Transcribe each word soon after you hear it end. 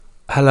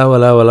Hello,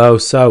 hello, hello.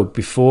 So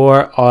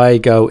before I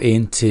go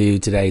into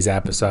today's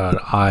episode,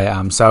 I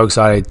am so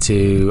excited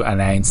to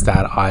announce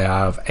that I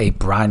have a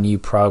brand new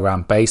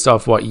program based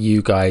off what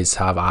you guys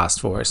have asked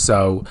for.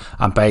 So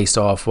I'm based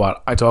off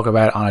what I talk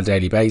about on a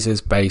daily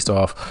basis, based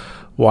off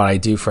what I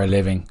do for a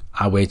living,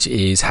 which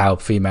is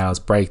help females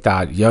break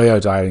that yo-yo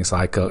dieting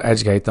cycle,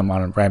 educate them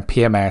on around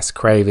PMS,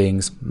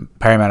 cravings,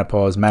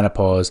 perimenopause,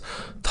 menopause,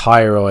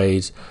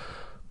 thyroid,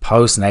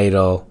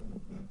 postnatal,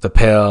 the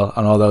pill,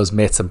 and all those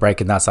myths, and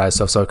breaking that side of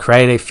stuff. So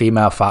create a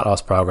female fat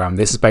loss program.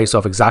 This is based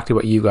off exactly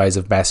what you guys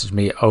have messaged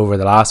me over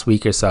the last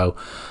week or so,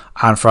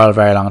 and for a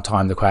very long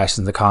time, the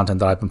questions, the content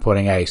that I've been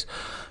putting out.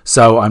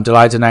 So I'm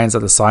delighted to announce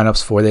that the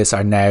sign-ups for this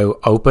are now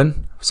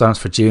open. Sign-ups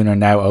for June are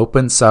now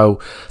open.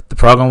 So the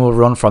program will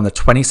run from the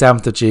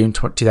 27th of June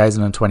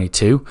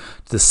 2022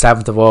 to the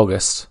 7th of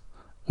August,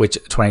 which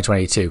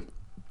 2022.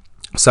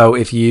 So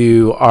if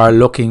you are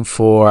looking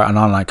for an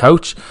online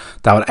coach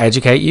that will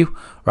educate you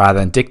rather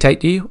than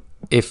dictate to you,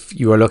 if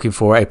you are looking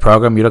for a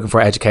program, you're looking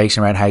for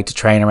education around how to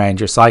train around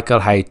your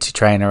cycle, how to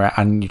train around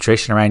and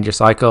nutrition around your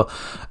cycle,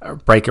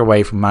 break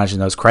away from managing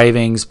those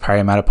cravings,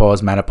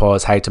 perimenopause,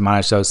 menopause, how to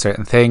manage those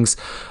certain things,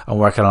 and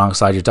working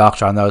alongside your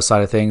doctor on those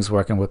side of things,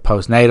 working with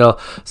postnatal,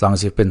 as long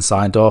as you've been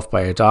signed off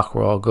by your doc,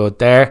 we're all good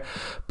there.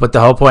 But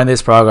the whole point of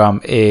this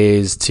program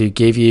is to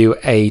give you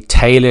a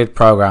tailored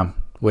program,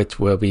 which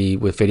will be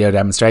with video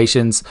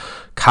demonstrations,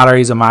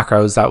 calories and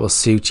macros that will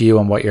suit you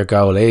and what your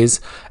goal is,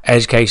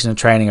 education and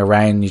training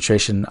around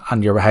nutrition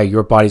and how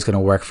your body's going to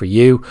work for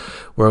you.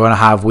 We're going to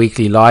have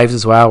weekly lives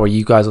as well, where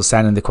you guys will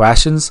send in the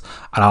questions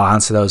and I'll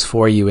answer those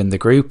for you in the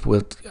group.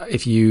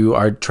 If you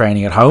are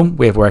training at home,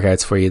 we have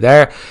workouts for you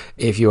there.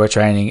 If you are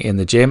training in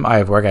the gym, I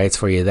have workouts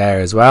for you there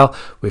as well,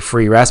 with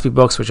free recipe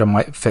books, which are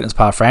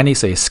MyFitnessPal friendly.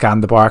 So you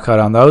scan the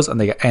barcode on those and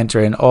they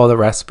enter in all the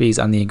recipes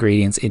and the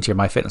ingredients into your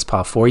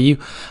MyFitnessPal for you.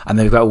 And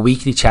then we've got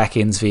weekly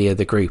check-ins via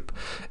the group.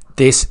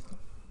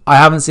 I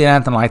haven't seen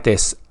anything like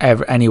this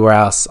ever anywhere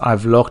else.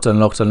 I've looked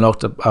amongst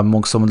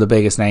some of the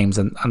biggest names,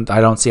 and I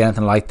don't see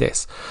anything like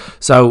this.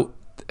 So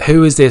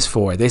who is this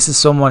for? This is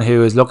someone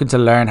who is looking to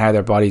learn how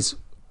their bodies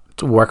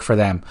to work for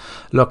them.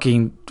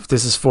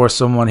 This is for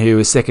someone who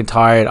is sick and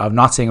tired of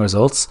not seeing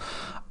results,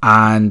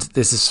 and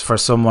this is for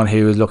someone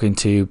who is looking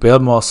to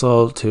build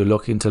muscle,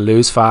 looking to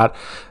lose fat,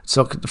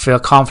 so to feel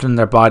confident in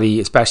their body,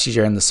 especially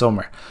during the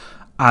summer.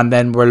 And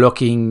then we're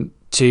looking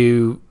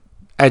to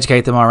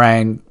educate them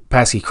around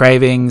pesky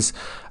cravings,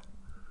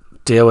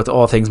 deal with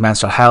all things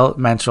mental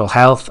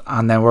health,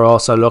 and then we're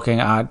also looking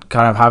at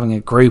kind of having a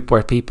group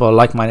where people,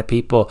 like-minded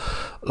people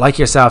like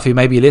yourself, who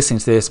may be listening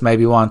to this,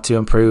 maybe want to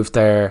improve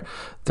the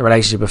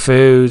relationship with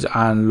food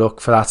and look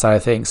for that side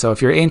of things. So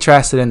if you're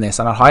interested in this,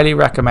 and I highly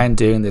recommend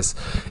doing this,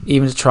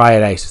 even to try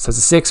it out. So it's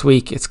a 6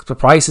 week, the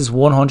price is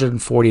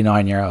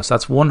 €149. So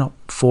that's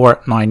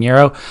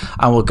 €149,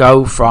 and we'll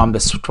go from the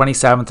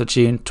 27th of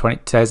June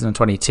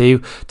 2022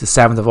 to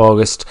 7th of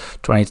August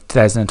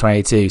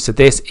 2022. So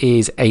this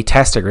is a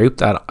tester group.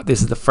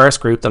 This is the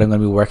first group that I'm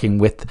going to be working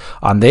with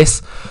on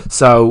this.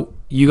 So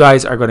you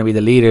guys are going to be the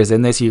leaders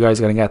in this. You guys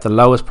are going to get the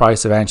lowest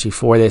price of entry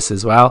for this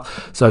as well.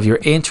 So if you're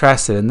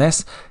interested in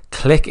this,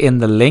 click in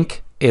the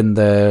link in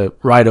the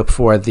write-up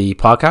for the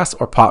podcast,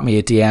 or pop me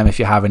a DM if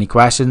you have any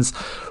questions.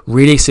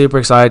 Really super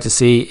excited to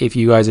see if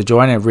you guys are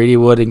joining. I really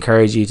would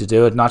encourage you to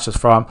do it, not just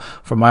from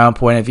my own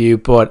point of view,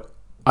 but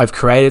I've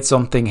created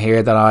something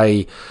here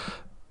that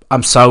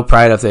I'm so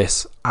proud of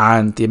this,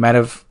 and the amount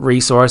of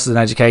resources and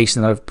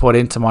education that I've put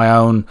into my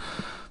own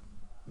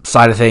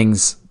side of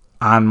things,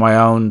 and my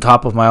own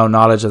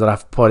knowledge that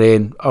I've put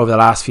in over the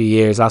last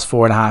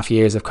 4.5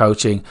 years of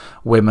coaching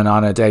women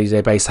on a day-to-day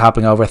basis,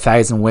 helping over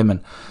 1,000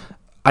 women.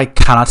 I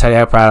cannot tell you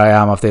how proud I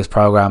am of this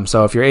program.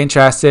 So if you're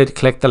interested,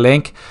 click the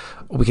link.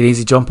 We can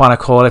easily jump on a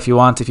call if you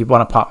want. If you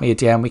want to pop me a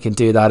DM, we can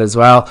do that as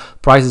well.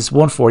 Price is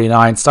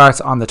 $149, starts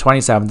on the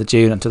 27th of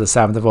June until the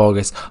 7th of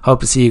August.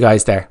 Hope to see you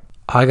guys there.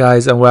 Hi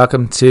guys, and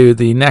welcome to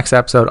the next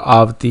episode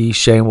of the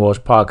Shane Walsh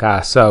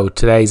podcast. So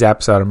today's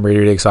episode I'm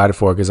really excited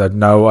for, because I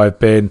know I've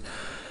been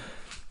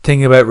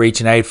thinking about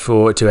reaching out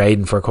to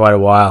Aidan for quite a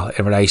while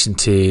in relation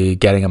to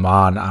getting him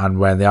on, and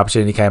when the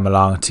opportunity came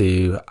along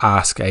to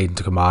ask Aidan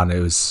to come on, it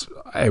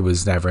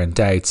was never in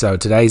doubt. So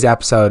today's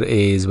episode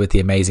is with the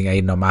amazing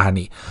Aidan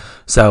O'Mahony.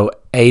 So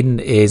Aidan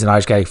is an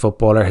Irish Gaelic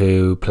footballer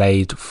who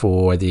played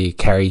for the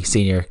Kerry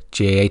senior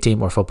GAA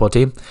team, or football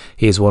team.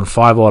 He has won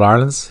 5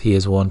 All-Irelands, he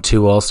has won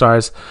 2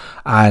 All-Stars,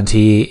 and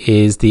he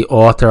is the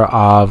author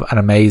of an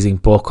amazing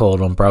book called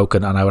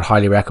Unbroken, and I would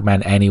highly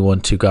recommend anyone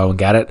to go and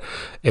get it.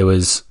 It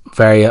was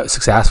very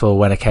successful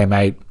when it came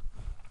out,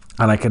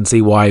 and I can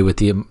see why, with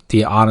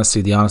the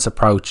honesty, the honest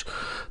approach,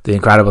 the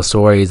incredible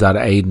stories that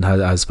Aidan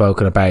has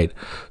spoken about.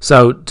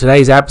 So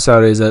today's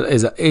episode is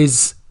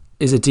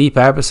a deep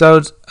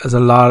episode. There's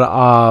a lot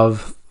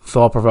of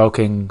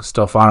thought-provoking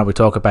stuff on it. We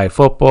talk about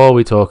football,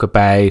 we talk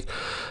about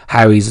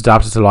how he's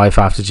adapted to life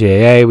after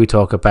GAA, we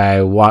talk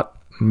about what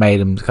made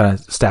him kind of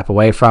step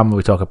away from it,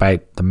 we talk about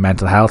the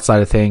mental health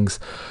side of things,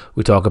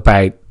 we talk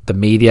about the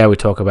media, we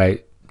talk about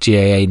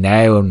GAA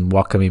now and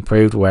what can be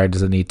improved, where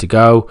does it need to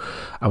go,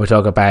 and we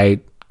talk about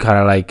kind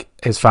of like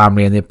his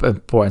family and the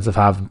importance of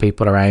having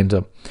people around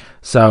him,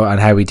 so, and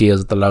how he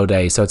deals with the low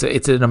days. So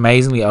it's an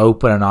amazingly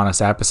open and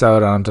honest episode,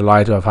 and I'm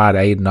delighted to have had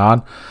Aidan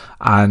on.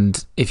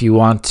 And if you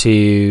want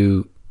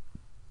to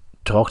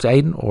talk to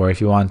Aidan, or if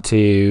you want to,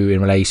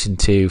 in relation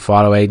to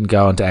follow Aidan,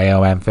 go onto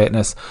AOM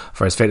Fitness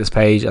for his fitness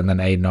page, and then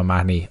Aidan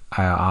O'Mahony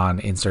on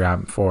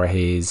Instagram for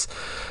his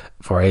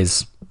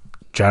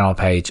general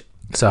page.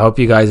 So I hope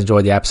you guys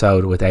enjoyed the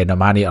episode with Aidan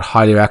O'Mahony. I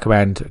highly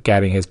recommend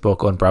getting his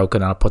book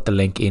Unbroken, and I'll put the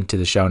link into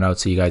the show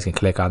notes so you guys can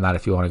click on that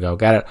if you want to go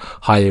get it.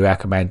 Highly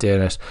recommend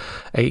doing it.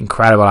 An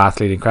incredible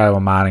athlete, incredible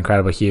man,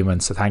 incredible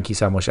human. So thank you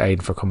so much,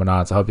 Aidan, for coming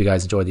on. So I hope you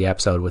guys enjoyed the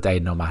episode with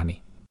Aidan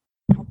O'Mahony.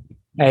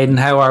 Aidan,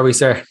 how are we,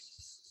 sir?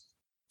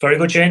 Very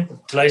good, Shane.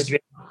 Delighted to be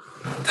here.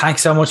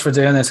 Thanks so much for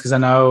doing this, because I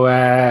know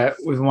I've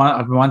been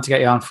wanting to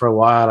get you on for a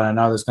while, and I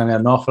know there's going to be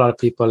an awful lot of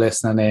people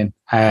listening in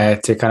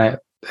to kind of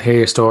hear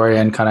your story,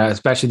 and kind of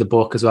especially the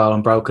book as well.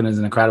 Unbroken is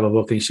an incredible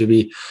book, and you should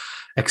be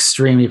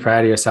extremely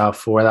proud of yourself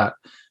for that.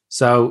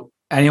 So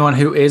anyone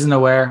who isn't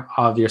aware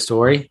of your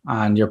story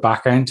and your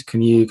background,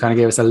 can you kind of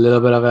give us a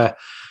little bit of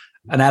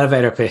an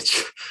elevator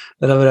pitch,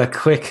 a little bit of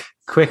quick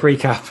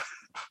recap?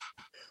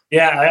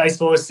 Yeah, I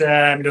suppose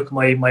look,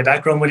 my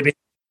background would have been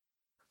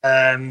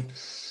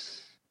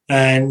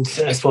and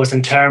I suppose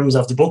in terms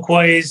of the book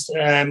wise,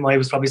 I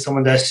was probably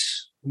someone that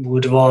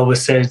would have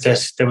always said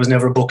that there was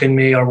never a book in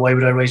me, or why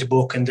would I write a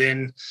book? And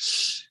then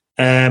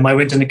I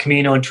went on the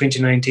Camino in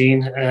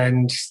 2019,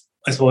 and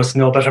I suppose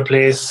no better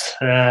place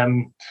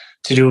to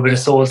do a bit of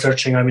soul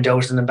searching. I went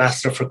out as an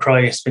ambassador for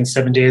Cry. I spent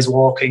 7 days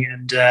walking,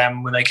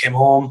 and when I came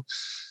home,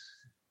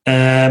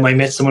 I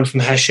met someone from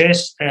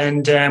Hachette,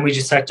 and we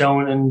just sat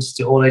down, and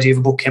the whole idea of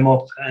a book came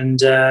up.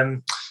 And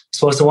I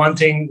suppose the one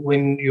thing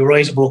when you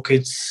write a book,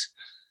 it's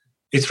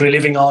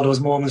reliving all those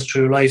moments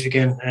through your life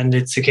again. And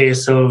it's a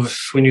case of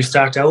when you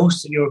start out,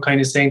 you're kind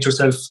of saying to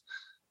yourself,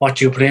 what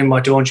do you put in,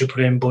 what don't you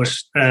put in? But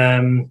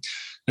I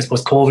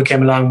suppose COVID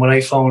came along. What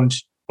I found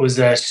was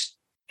that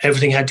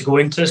everything had to go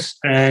into it.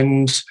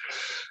 And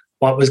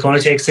what was going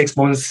to take 6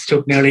 months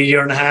took nearly a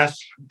year and a half,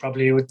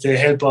 probably with the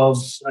help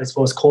of, I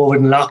suppose, COVID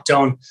and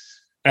lockdown.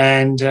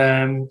 And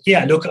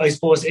look, I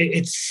suppose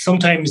it's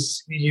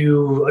sometimes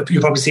you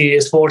probably see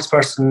a sports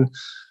person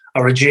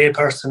or a J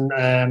person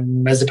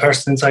as a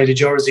person inside a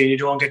jersey. You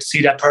don't get to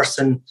see that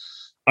person,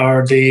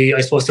 or the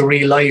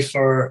real life,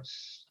 or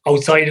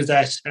outside of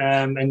that.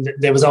 And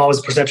there was always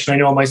a perception, I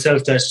know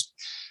myself,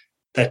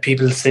 that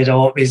people said,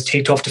 oh, he's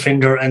a tough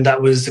defender, and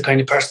that was the kind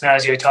of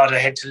personality I thought I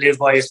had to live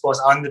by, I suppose,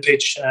 on the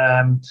pitch.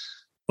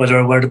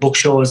 Where the book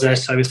shows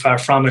that I was far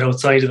from it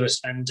outside of it.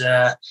 And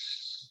a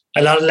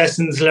lot of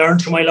lessons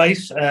learned through my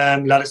life, a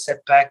lot of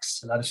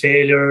setbacks, a lot of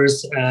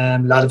failures, a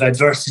lot of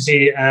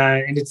adversity.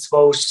 And it's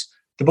about,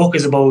 the book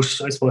is about,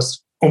 I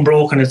suppose,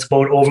 unbroken. It's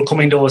about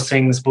overcoming those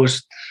things, but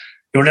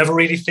you're never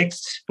really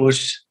fixed. But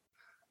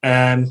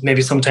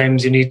maybe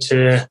sometimes you need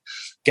to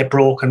get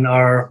broken,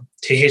 or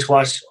to hit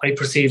what I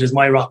perceive as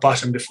my rock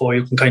bottom, before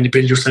you can kind of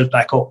build yourself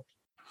back up.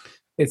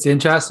 It's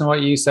interesting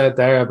what you said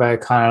there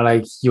about kind of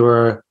like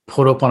you're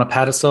put up on a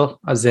pedestal,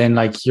 as in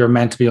like you're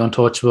meant to be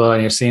untouchable,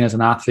 and you're seen as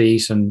an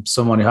athlete and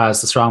someone who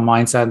has the strong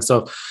mindset and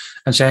stuff.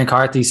 And Shane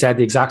Carthy said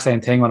the exact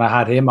same thing when I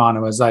had him on.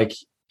 It was like,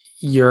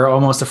 you're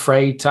almost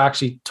afraid to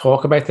actually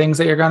talk about things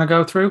that you're going to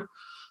go through,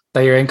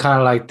 that you're in kind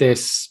of like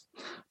this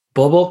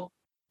bubble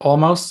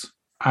almost.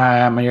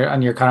 And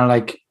you're kind of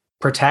like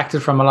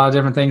protected from a lot of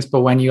different things.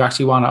 But when you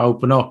actually want to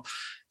open up,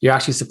 you're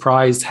actually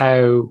surprised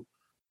how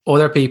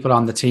other people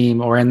on the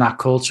team or in that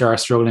culture are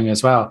struggling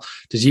as well.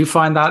 Did you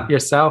find that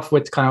yourself,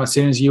 with kind of, as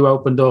soon as you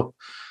opened up,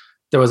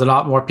 there was a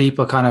lot more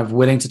people kind of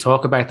willing to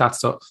talk about that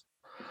stuff?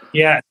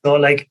 Yeah. So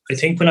like, I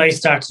think when I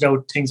started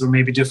out, things were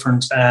maybe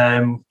different.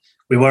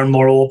 We were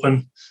more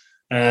open.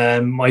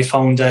 I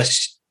found that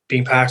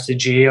being part of the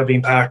GA, or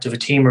being part of a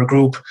team or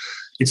group,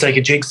 it's like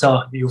a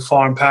jigsaw. You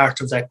form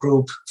part of that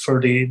group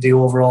for the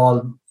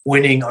overall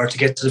winning, or to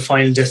get to the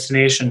final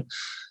destination.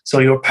 So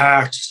you're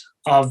part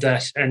of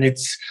that. And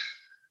it's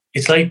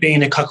like being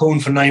in a cocoon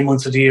for 9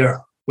 months of the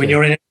year. When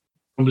you're in it,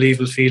 it's an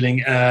unbelievable feeling.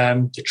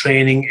 The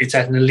training, it's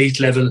at an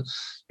elite level.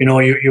 You know,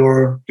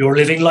 you're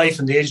living life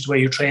in the age where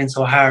you train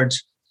so hard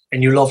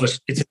and you love it.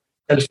 It's a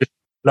selfish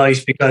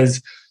life,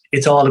 because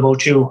it's all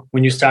about you.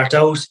 When you start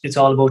out, it's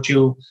all about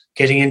you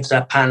getting into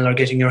that panel or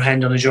getting your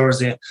hand on a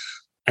jersey.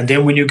 And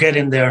then when you get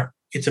in there,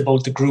 it's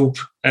about the group.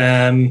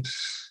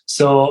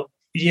 So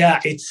yeah,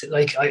 it's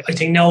like, I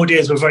think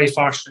nowadays we're very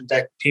fortunate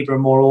that people are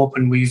more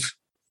open. We've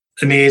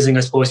amazing, I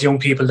suppose, young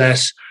people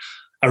that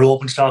are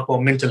open to talk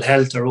about mental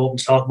health, or open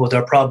to talk about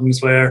their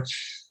problems, where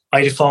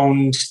I'd have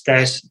found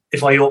that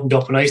if I opened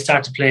up when I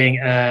started playing,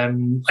 I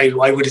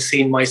would have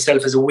seen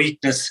myself as a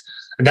weakness.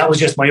 And that was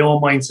just my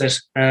own mindset.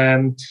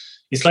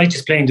 It's like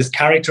just playing this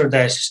character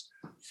that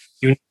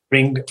you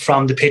bring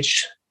from the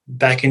pitch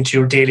back into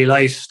your daily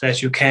life,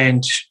 that you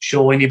can't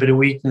show any bit of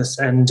weakness.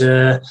 And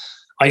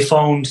I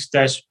found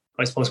that,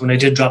 I suppose, when I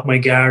did drop my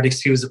guard,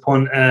 excuse the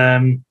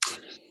pun,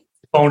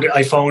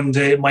 I found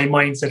my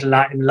mindset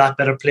in a lot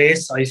better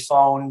place. I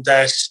found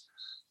that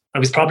I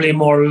was probably a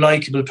more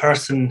likable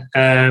person.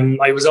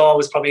 I was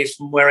always probably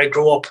from where I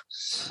grew up,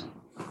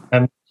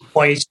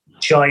 quite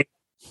shy,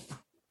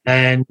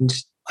 and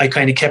I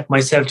kind of kept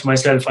myself to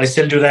myself. I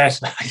still do that.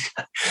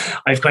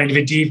 I've kind of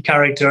a deep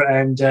character,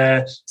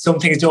 and some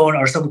things don't,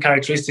 or some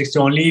characteristics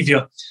don't leave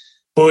you.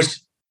 But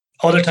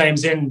other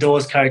times in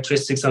those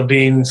characteristics of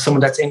being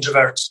someone that's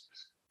introvert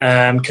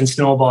can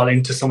snowball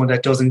into someone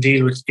that doesn't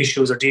deal with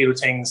issues or deal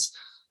with things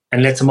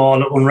and lets them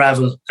all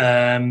unravel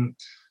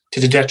to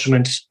the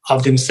detriment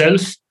of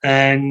themselves.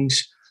 And,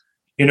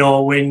 you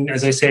know, when,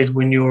 as I said,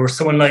 when you're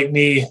someone like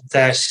me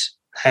that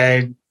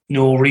had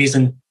no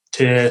reason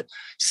to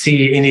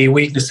see any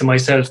weakness in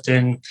myself,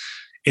 then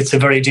it's a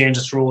very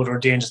dangerous road or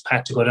a dangerous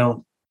path to go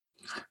down.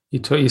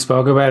 You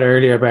spoke about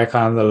earlier about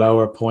kind of the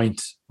lower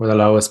point or the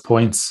lowest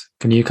points.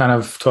 Can you kind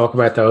of talk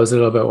about those a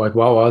little bit? Like,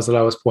 what was the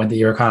lowest point that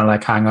you were kind of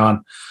like, hang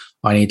on,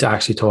 I need to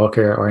actually talk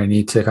here, or I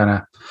need to kind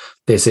of,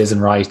 this isn't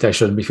right, I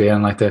shouldn't be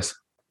feeling like this?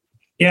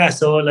 Yeah,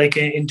 so like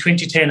in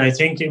 2010, I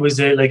think it was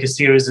like a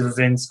series of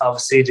events.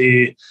 Obviously,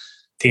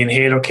 the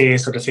inhaler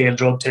case or the failed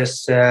drug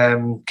test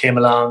came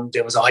along.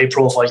 There was a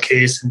high-profile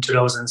case in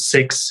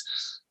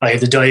 2006. I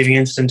had the diving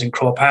incident in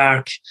Croke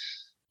Park.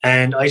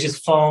 And I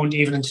just found,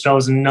 even in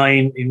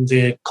 2009, in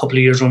the couple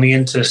of years running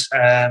into it,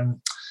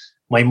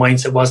 my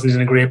mindset wasn't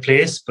in a great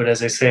place. But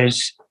as I said,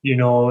 you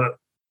know,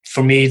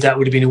 for me, that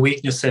would have been a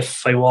weakness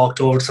if I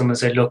walked over to someone and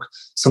said, look,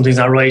 something's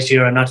not right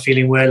here, I'm not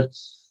feeling well.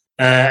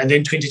 And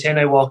then 2010,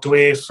 I walked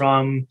away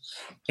from,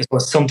 it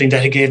was something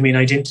that gave me an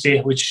identity,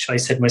 which I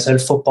said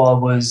myself,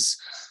 football was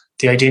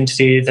the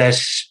identity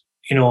that,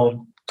 you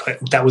know,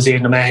 that was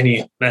Aidan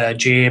O'Mahony,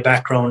 GA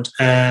background.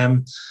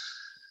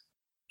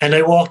 And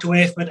I walked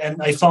away from it,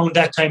 and I found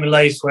that time in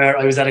life where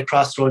I was at a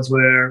crossroads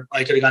where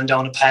I could have gone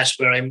down a path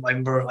where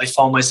I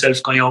found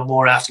myself going out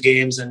more after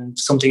games, and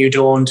something you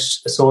don't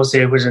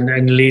associate with an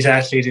elite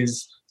athlete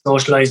is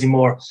socialising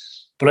more.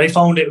 But I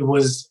found it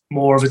was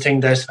more of a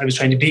thing that I was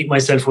trying to beat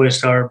myself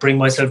with or bring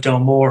myself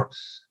down more.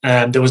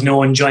 There was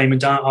no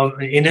enjoyment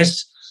in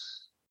it.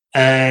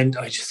 And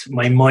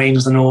my mind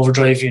was on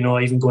overdrive, you know,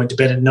 even going to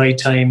bed at night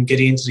time,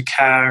 getting into the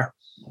car,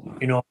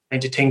 you know,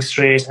 trying to think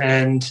straight.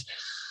 And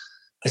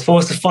I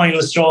suppose the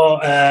final straw,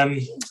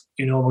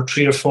 you know, about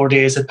 3 or 4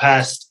 days had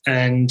passed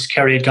and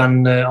Kerry had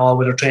gone all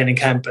with her training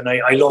camp. And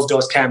I love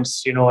those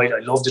camps, you know, I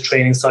love the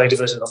training side of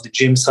it, I love the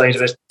gym side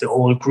of it, the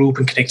whole group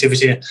and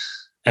connectivity.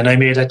 And I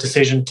made that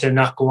decision to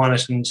not go on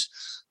it. And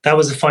that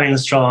was the final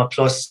straw.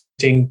 Plus,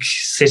 I think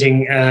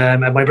sitting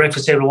at my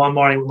breakfast table one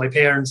morning with my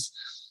parents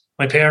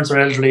were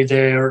elderly.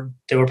 They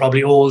were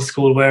probably old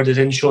school where they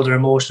didn't show their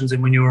emotions.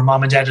 And when your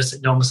mom and dad are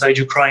sitting down beside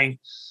you crying,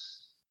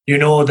 you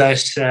know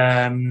that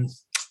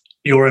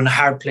you're in a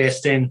hard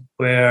place then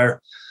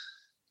where,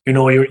 you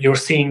know, you're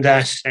seeing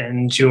that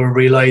and you're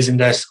realising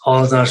that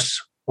all's not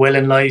well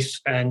in life.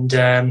 And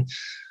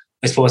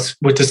I suppose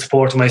with the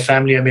support of my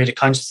family, I made a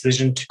conscious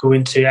decision to go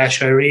into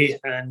Ashiree.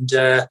 And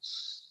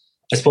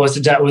I suppose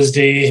that was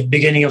the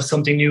beginning of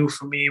something new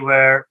for me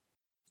where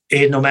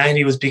Aidan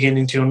O'Mahony was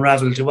beginning to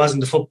unravel. It wasn't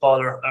the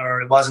footballer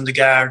or it wasn't the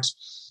guard.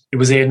 It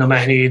was Aidan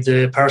O'Mahony,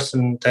 the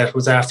person that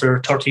was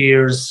after 30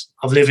 years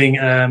of living,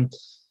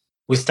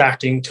 was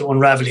starting to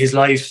unravel his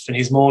life and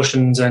his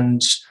emotions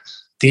and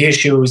the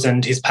issues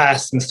and his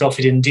past and stuff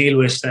he didn't deal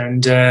with.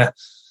 And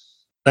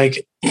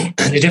like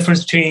the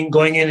difference between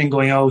going in and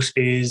going out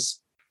is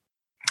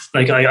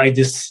like I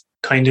this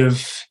kind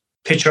of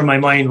picture in my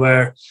mind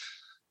where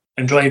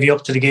I'm driving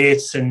up to the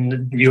gates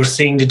and you're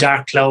seeing the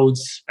dark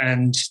clouds,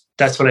 and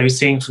that's what I was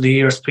seeing for the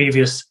years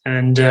previous.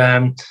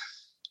 And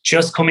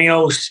just coming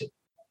out,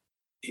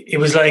 it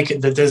was like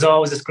that. There's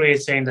always this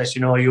great saying that,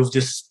 you know, you have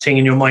this thing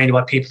in your mind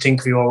what people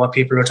think of you or what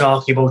people are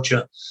talking about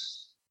you.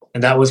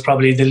 And that was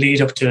probably the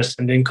lead up to it.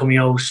 And then coming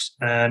out,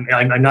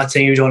 I'm not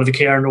saying you don't have a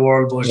care in the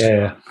world, but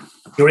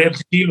you're able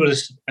to deal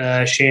with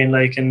it, Shane.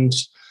 Like, and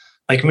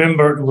I can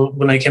remember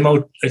when I came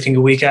out, I think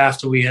a week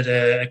after, we had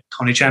a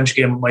county championship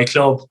game with my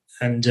club,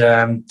 and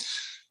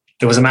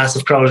there was a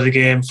massive crowd at the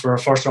game for a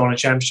first round of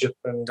championship.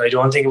 And I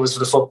don't think it was for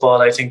the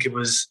football. I think it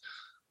was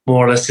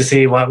more or less to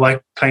see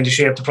what kind of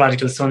shape the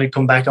prodigal son had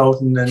come back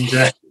out and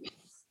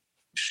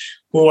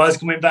who was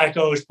coming back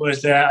out.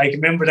 But I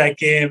can remember that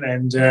game,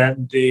 and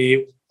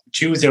the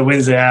Tuesday or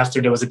Wednesday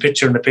after, there was a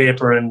picture in the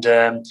paper, and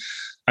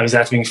I was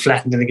after being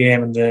flattened in the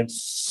game and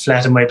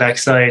flat on my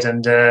backside,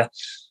 and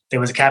there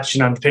was a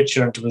caption on the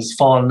picture and it was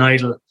fallen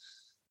idle.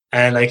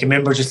 And I can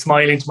remember just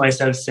smiling to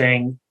myself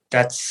saying,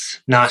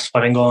 that's not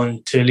what I'm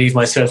going to leave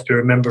myself be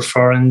remembered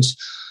for. And,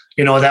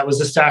 you know, that was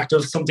the start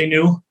of something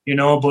new, you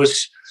know, but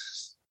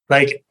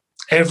like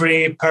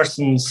every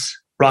person's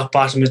rock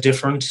bottom is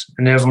different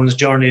and everyone's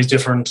journey is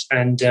different.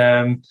 And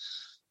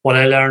what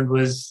I learned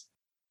was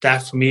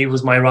that for me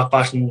was my rock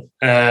bottom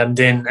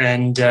then.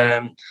 And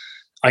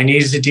I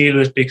needed to deal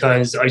with it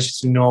because I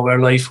just didn't know where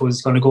life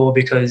was going to go,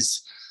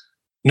 because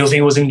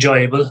nothing was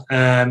enjoyable.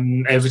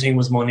 Everything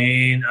was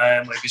money.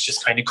 I was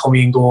just kind of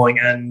coming and going,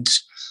 and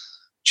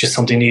just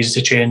something needed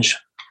to change.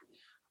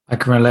 I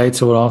can relate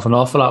to an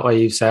awful lot what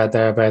you've said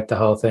there about the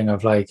whole thing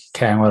of like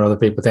caring what other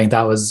people think.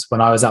 That was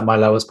when I was at my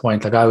lowest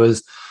point. Like I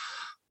was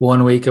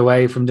 1 week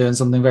away from doing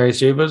something very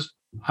stupid.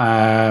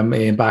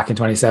 Back in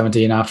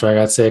 2017 after I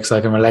got sick, so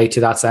I can relate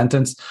to that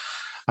sentence.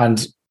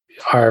 And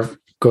our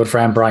good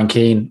friend Brian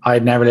Keane,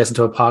 I'd never listened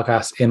to a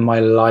podcast in my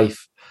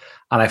life,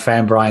 and I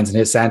found Brian's, and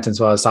his sentence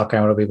was stop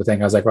caring what other people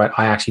think. I was like, right,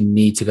 I actually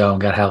need to go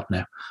and get help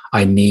now.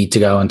 I need to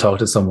go and talk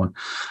to someone.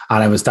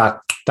 And it was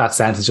that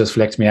sentence just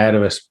flicked me out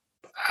of it.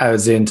 I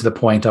was into the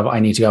point of I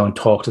need to go and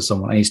talk to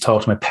someone. I need to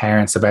talk to my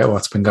parents about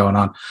what's been going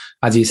on.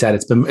 As you said,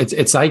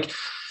 it's like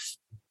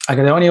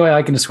the only way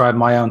I can describe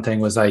my own thing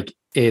was like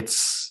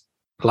it's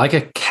like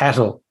a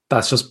kettle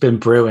that's just been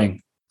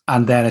brewing,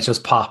 and then it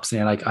just pops, and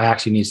you're like, I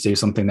actually need to do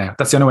something now.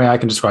 That's the only way I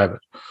can describe it.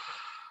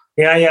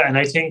 Yeah, and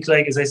I think,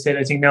 like as I said,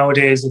 I think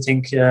nowadays, I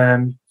think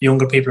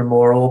younger people are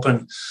more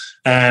open.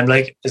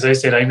 Like as I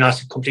said, I'm not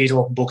a complete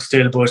open book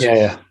still, but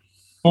yeah.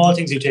 Small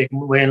things you take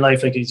away in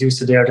life, like you used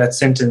to there, that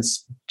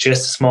sentence,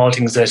 just small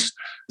things that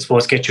I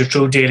suppose get you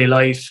through daily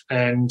life,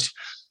 and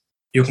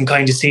you can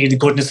kind of see the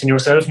goodness in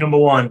yourself, number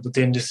one, but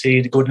then to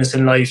see the goodness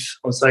in life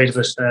outside of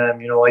it.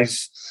 I've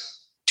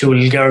two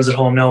little girls at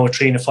home now, a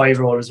 3 and a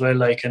 5-year-old as well,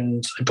 like,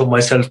 and I put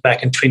myself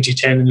back in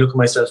 2010 and look at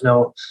myself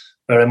now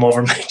where I'm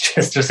over in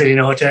Manchester sitting in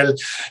a hotel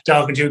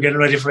talking to you, getting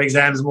ready for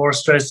exams, more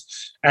stress.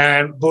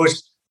 But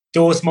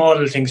those small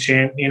little things,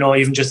 Shane,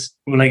 even just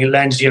when I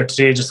landed here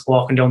today, just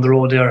walking down the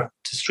road there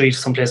to the street,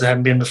 someplace I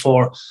haven't been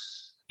before,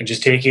 and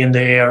just taking in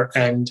the air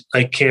and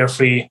like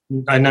carefree.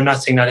 And I'm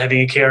not saying not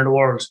having a care in the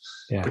world,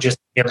 but just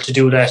being able to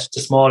do that,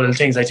 the small little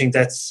things. I think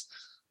that's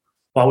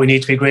what we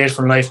need to be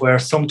grateful in life, where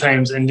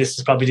sometimes, and this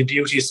is probably the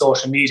beauty of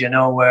social media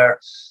now, where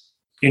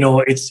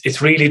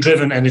it's really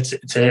driven, and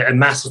it's a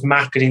massive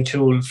marketing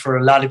tool for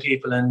a lot of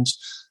people. And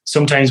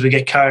sometimes we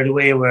get carried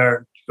away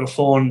where your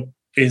phone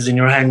is in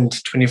your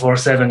hand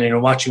 24/7 and you're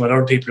watching what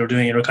other people are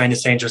doing, and you're kind of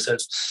saying to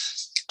yourself,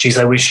 geez,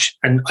 I wish.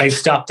 And I've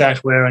stopped that,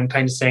 where I'm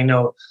kind of saying,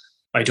 no,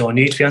 I don't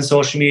need to be on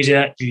social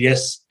media.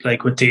 Yes,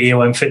 like with the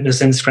AOM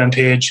Fitness Instagram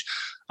page,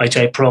 I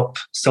type up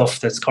stuff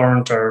that's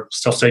current or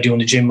stuff that I do in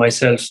the gym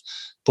myself.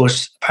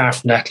 But apart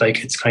from that,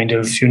 like, it's kind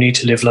of, you need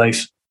to live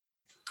life.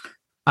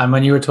 And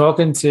when you were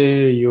talking to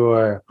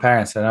your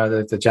parents, I know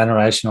that the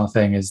generational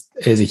thing is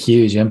a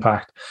huge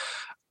impact.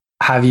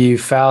 Have you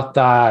felt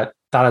that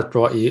has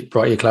brought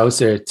you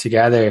closer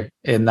together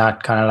in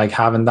that kind of like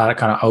having that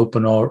kind of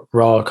open or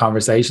raw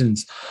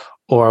conversations,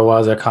 or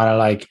was it kind of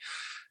like,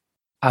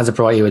 has it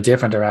brought you a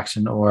different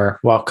direction, or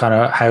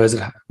how has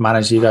it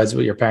managed you guys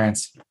with your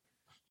parents?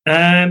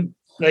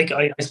 Like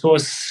I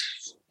suppose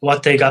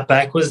what they got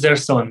back was their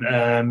son.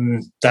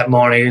 That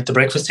morning at the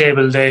breakfast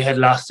table, they had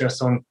lost their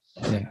son.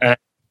 Yeah.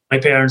 My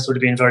parents would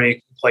have been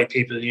very quiet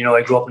people.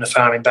 I grew up in a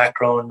farming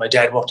background. My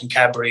dad worked in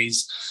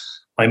Cadbury's.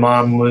 My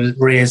mom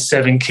raised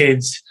 7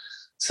 kids.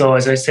 So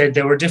as I said,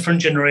 they were a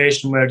different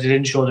generation where they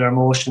didn't show their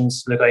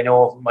emotions. Like I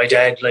know my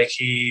dad, like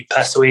he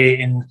passed away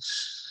in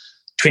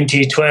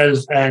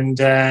 2012, and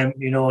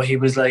he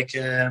was like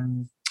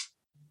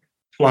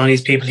one of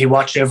these people. He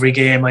watched every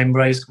game. I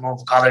remember I used to come home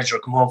from college or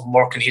come home from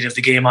work, and he'd have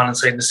the game on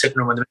inside in the sitting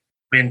room,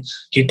 and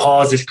he'd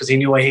pause it because he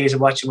knew I hated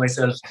watching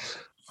myself.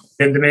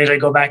 Then the minute I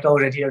go back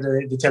out, I'd hear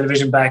the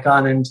television back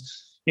on, and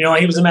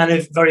he was a man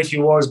of very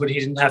few words, but he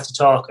didn't have to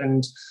talk.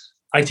 And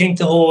I think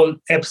the whole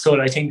episode,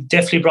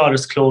 definitely brought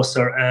us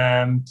closer.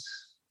 And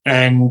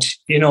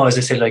as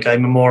I said, like,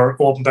 I'm a more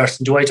open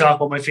person. Do I talk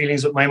about my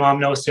feelings with my mom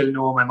now? Still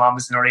no. My mom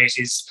is in her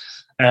 80s.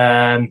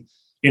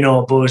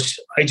 But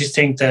I just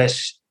think that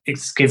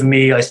it's given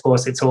me, I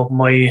suppose, it's opened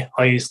my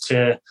eyes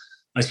to,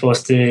 I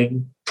suppose,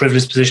 the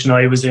privileged position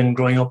I was in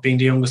growing up, being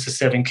the youngest of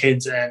 7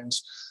 kids, and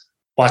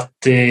what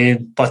they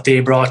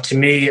brought to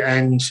me,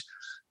 and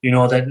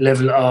that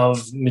level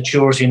of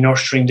maturity and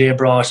nurturing they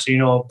brought.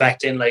 Back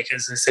then, like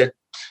as I said,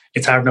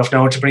 it's hard enough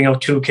now to bring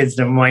out 2 kids,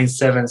 never mind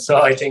 7.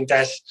 So I think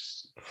that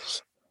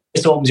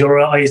it opens your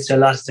eyes to a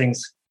lot of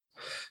things.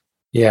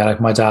 Yeah,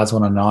 like my dad's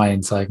one of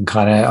 9, so I can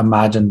kind of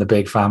imagine the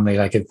big family.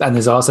 And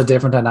there's also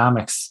different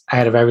dynamics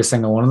out of every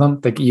single one of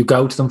them. Like you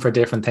go to them for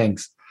different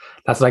things.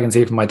 That's what I can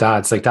see from my dad.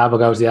 It's like dad will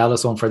go to the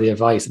eldest one for the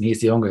advice, and he's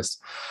the youngest.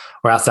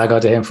 Or else I go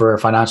to him for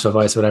financial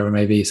advice, whatever it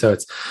may be. So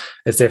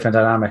it's different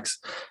dynamics.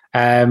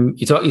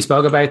 You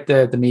spoke about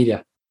the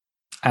media,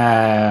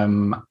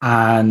 and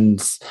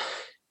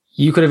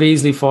you could have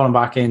easily fallen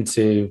back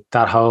into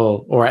that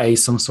hole, or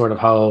some sort of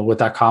hole, with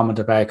that comment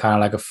about kind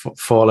of like a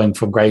falling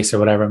from grace or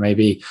whatever it may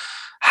be.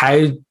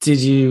 How did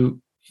you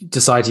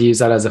decide to use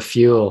that as a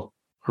fuel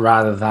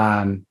rather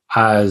than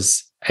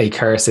as a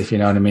curse, if you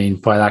know what I mean,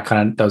 by that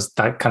kind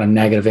of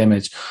negative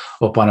image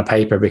up on a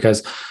paper?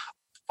 Because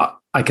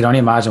I can only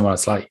imagine what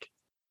it's like.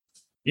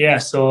 Yeah,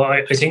 so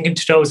I think in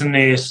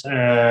 2008,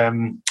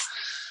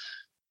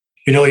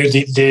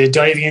 the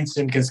diving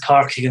incident against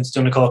Cork, against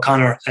Donegal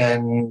O'Connor,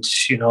 and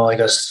I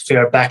got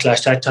fair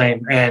backlash that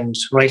time, and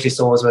rightly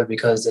so as well,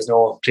 because there's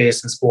no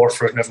place in sport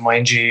for it, never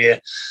mind GAA.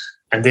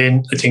 And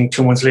then I think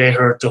 2 months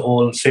later, the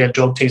whole failed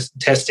drug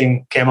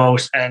testing came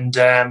out, and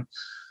I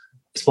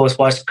suppose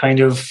what kind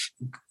of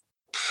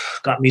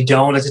got me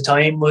down at the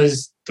time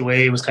was the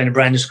way it was kind of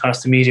brandished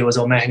across the media was,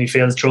 oh man, he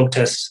failed drug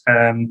test.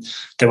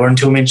 There weren't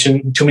too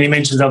many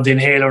mentions of the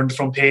inhaler on the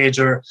front page,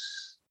 or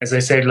as I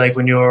said, like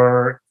when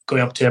you're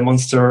going up to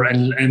Munster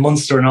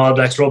and All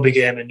Blacks rugby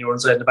game and you're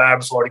inside the bar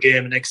before the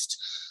game, and next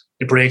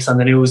it breaks on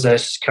the news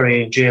that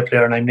Kerry J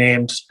player, and I'm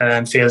named,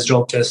 fails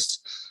drug test.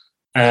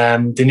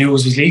 The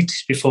news was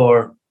leaked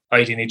before I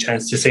had any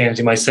chance to say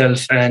anything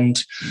myself,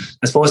 and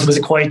I suppose it was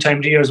a quiet time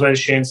of the year as well,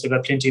 Shane, so I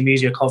got plenty of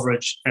media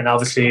coverage, and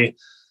obviously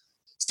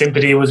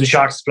sympathy was in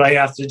short supply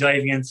after the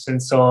diving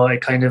incident, so I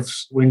kind of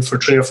went for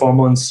 3 or 4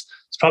 months.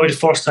 It's probably the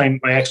first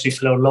time I actually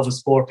fell out of love with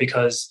sport,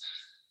 because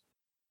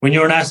when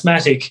you're an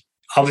asthmatic,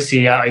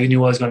 obviously I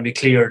knew I was going to be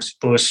cleared,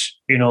 but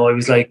I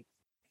was like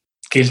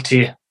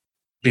guilty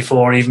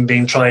before even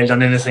being trialed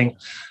on anything,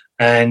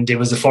 and it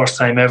was the first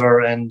time ever,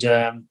 and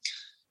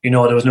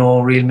there was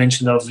no real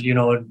mention of,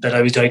 that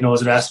I was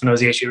diagnosed with asthma when I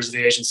was 8 years of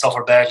age and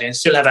suffered badly and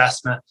still have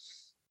asthma.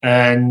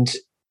 And,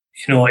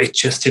 it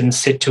just didn't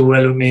sit too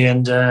well with me.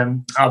 And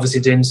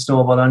obviously didn't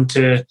snowball on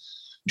to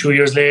 2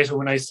 years later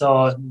when I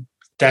saw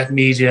that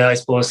media, I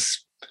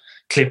suppose,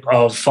 clip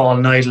of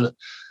Fallen Idol.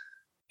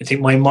 I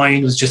think my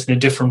mind was just in a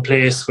different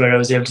place where I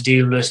was able to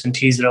deal with it and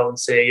tease it out and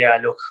say, yeah,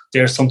 look,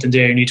 there's something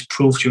there you need to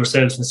prove to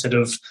yourself, instead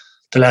of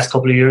the last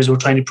couple of years we're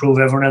trying to prove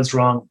everyone else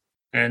wrong.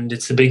 And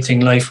it's a big thing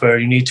in life where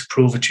you need to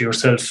prove it to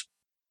yourself.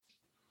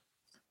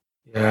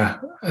 Yeah,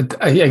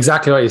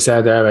 exactly what you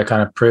said there about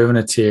kind of proving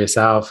it to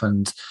yourself,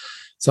 and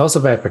it's also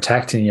about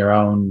protecting your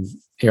own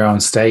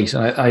state.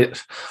 And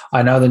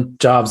I know the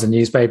jobs in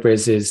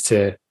newspapers is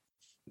to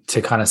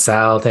kind of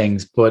sell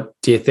things, but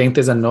do you think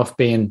there's enough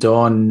being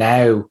done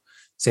now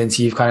since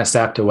you've kind of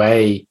stepped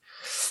away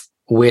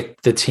with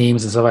the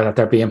teams and stuff like that?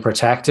 They're being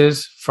protected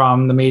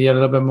from the media a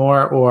little bit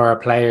more, or are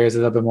players a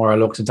little bit more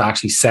reluctant to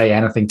actually say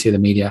anything to the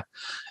media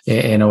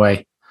in a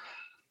way?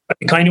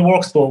 It kind of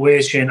works both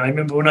ways, Shane. I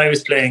remember when I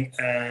was playing,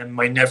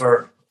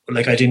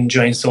 I didn't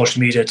join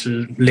social media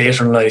till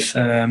later in life.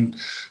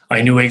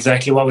 I knew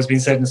exactly what was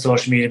being said in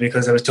social media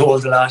because I was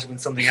told a lot when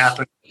something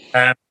happened.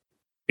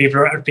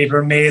 People are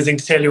amazing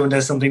to tell you when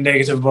there's something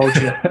negative about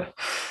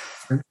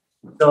you.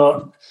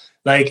 So,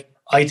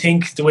 I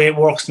think the way it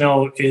works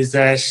now is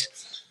that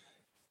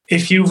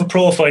if you have a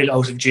profile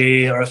out of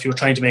J, or if you're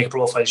trying to make a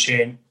profile,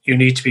 Shane, you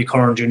need to be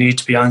current, you need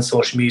to be on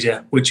social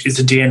media, which is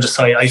a dangerous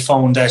side. I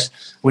found that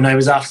when I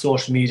was off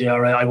social media,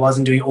 or I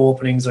wasn't doing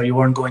openings, or you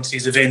weren't going to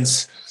these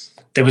events,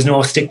 there was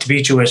no stick to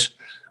beat you with.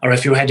 Or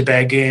if you had a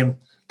bad game,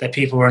 that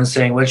people weren't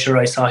saying, well, sure,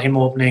 I saw him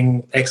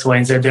opening X, Y,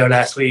 and Z there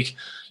last week.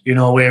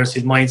 Where's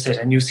his mindset?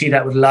 And you see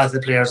that with a lot of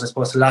the players, I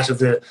suppose, a lot of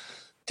the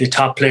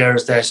top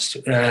players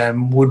that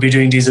would be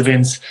doing these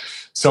events.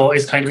 So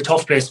it's kind of a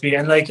tough place to be.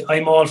 And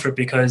I'm all for it,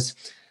 because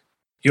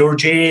your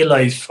J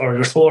life or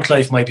your sport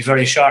life might be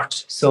very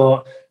short.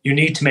 So you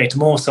need to make the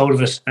most out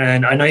of it.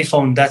 And I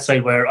found that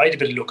side where I had a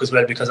bit of luck as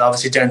well, because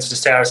obviously Dance to the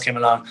Stars came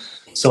along.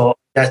 So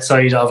that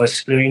side of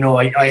it,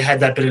 I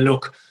had that bit of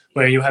luck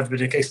where you have a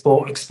bit of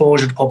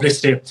exposure to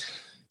publicity.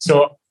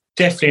 So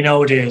definitely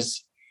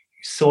nowadays,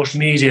 social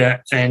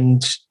media,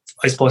 and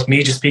I suppose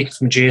media speaking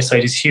from J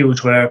side, is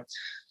huge, where,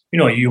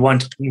 you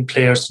want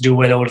players to do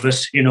well out of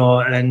it,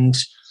 and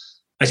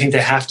I think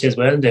they have to as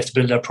well. They have to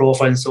build their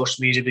profile in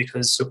social media,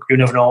 because you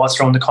never know what's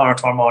around the corner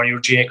tomorrow. Your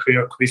J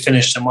career could be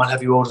finished, and what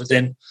have you out of it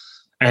then?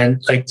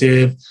 And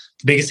the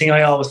biggest thing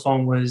I always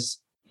found was,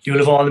 you'll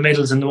have all the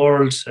medals in the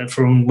world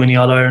from winning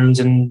All Ireland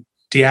and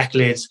the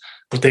accolades,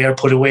 but they are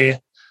put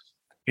away.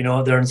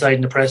 They're inside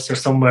in the press or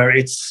somewhere.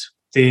 It's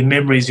the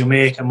memories you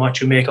make and what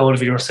you make out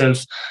of it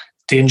yourself.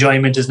 The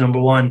enjoyment is number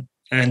one,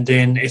 and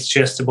then it's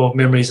just about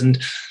memories. And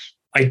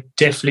I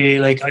definitely,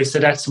 I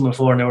said that to someone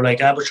before, and they were like,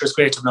 but it's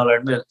great to have an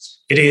All-Ireland medal.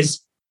 It is.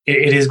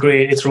 It is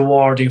great. It's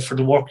rewarding for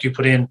the work you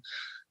put in.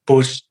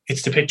 But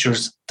it's the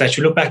pictures that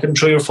you look back and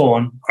through your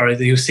phone, or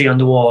that you see on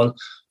the wall,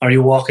 or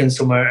you walk in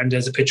somewhere and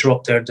there's a picture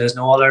up there. There's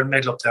no All-Ireland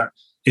medal up there.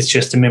 It's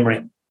just a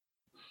memory.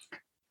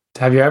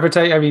 Do you ever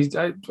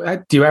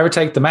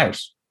take them out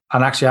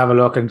and actually have a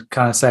look and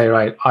kind of say,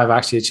 right, I've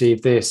actually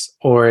achieved this?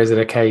 Or is it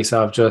a case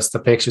of just the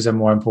pictures are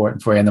more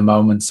important for you and the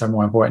moments are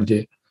more important to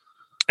you?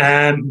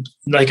 I'm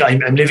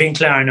living in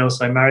Killarney now,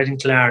 so I'm married in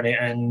Killarney,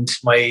 and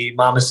my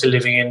mom is still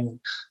living in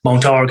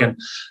Mount Organ,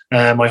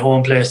 my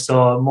home place.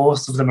 So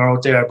most of them are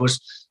out there, but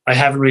I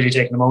haven't really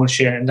taken them out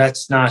yet, and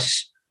that's not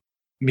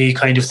me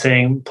kind of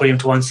saying putting them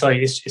to one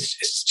side.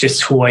 It's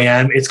just who I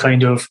am. It's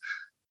kind of,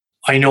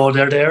 I know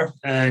they're there,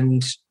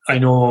 and I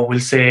know we'll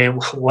say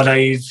what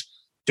I've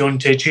done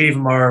to achieve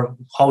them or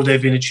how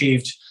they've been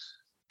achieved,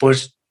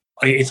 but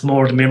it's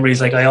more the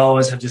memories. I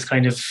always have this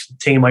kind of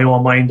thing in my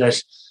own mind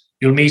that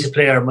you'll meet a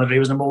player, whether he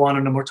was number 1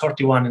 or number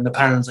 31 in the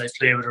panels I've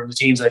played with or the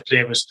teams I've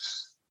played with,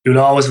 you'll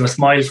always have a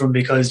smile from,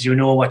 because you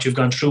know what you've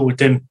gone through with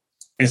them,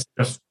 instead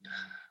of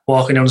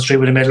walking down the street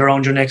with a medal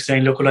around your neck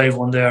saying, look what I've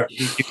won there.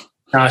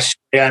 As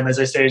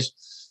I said,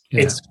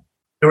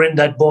 you're in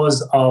that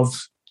buzz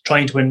of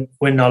trying to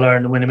win All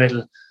Ireland and win a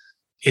medal.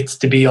 It's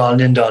the be all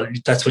and end all.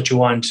 That's what you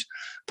want.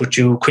 But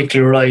you quickly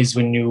realise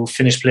when you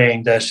finish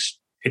playing that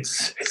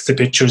it's the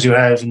pictures you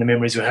have and the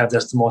memories you have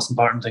that's the most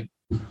important thing.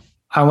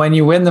 And when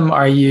you win them,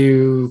 are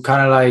you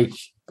kind of like,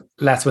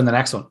 let's win the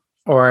next one?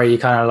 Or are you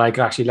kind of like,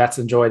 actually, let's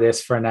enjoy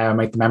this for now and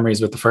make the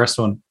memories with the first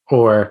one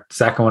or the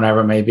second,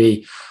 whatever it may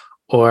be?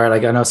 Or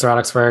like, I know Sir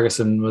Alex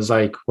Ferguson was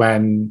like,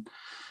 when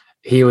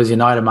he was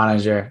United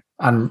manager,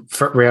 and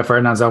Rio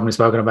Ferdinand's openly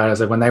spoken about it,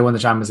 it's like when they won the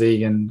Champions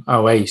League in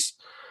 2008,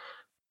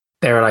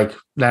 they were like,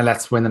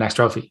 let's win the next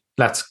trophy.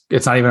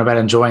 It's not even about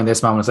enjoying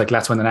this moment. It's like,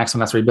 let's win the next one.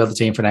 Let's rebuild the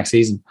team for next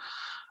season.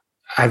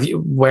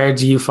 Where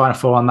do you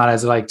fall on that?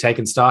 Is it like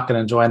taking stock and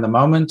enjoying the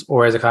moment,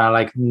 or is it kind of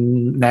like,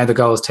 now the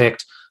goal is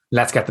ticked,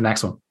 let's get the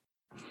next one?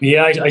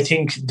 Yeah, I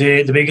think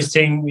the biggest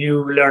thing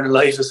you learn in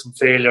life is from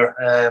failure.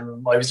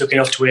 I was lucky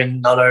enough to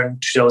win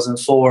All-Ireland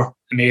 2004.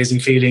 Amazing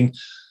feeling.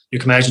 You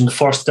can imagine the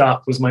first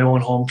stop was my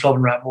own home club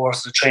in Rathmore,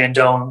 so the train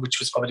down, which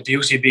was probably the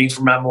beauty of being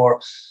from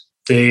Rathmore.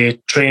 The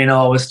train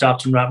always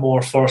stopped in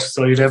Rathmore first,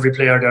 so you'd every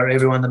player there,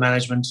 everyone in the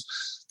management.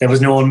 There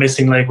was no one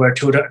missing, like where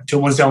 2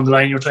 months down the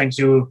line you're trying to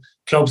do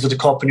clubs with the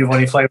cup and you've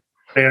only 5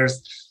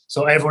 players.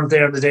 So everyone's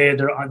there on the day,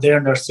 they're there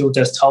in their suit.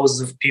 There's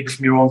thousands of people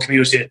from your own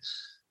community.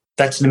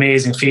 That's an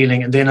amazing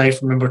feeling. And then I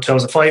remember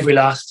 2005 we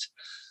lost.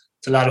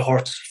 It's a lot of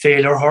hurt.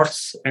 Failure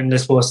hurts, and I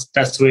suppose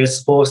that's the way it's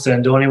supposed to.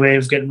 And the only way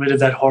of getting rid of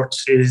that hurt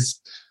is,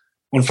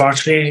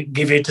 unfortunately,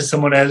 give it to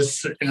someone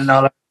else in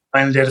another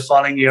final day the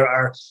following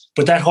year.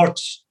 But that hurt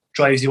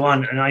drives you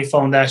on. And I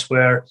found that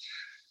where,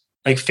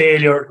 like,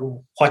 failure,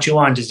 what you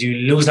want is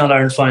you lose an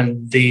All-Ireland final.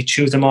 The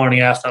Tuesday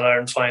morning after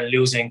All-Ireland final,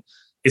 losing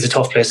is a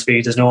tough place to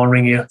be. There's no one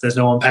ringing you. There's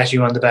no one patting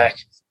you on the back.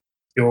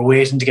 You're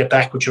waiting to get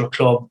back with your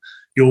club.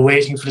 You're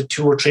waiting for the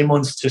 2 or 3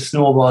 months to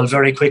snowball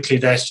very quickly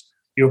that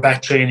you're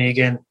back training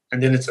again.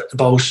 And then it's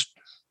about,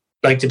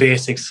 like, the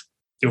basics.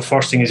 Your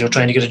first thing is you're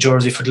trying to get a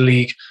jersey for the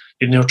league.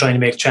 You're now trying to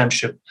make a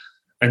championship.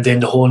 And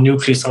then the whole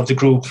nucleus of the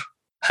group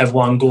have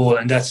one goal,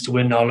 and that's to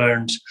win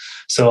All-Ireland.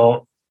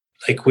 So,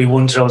 like, we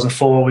won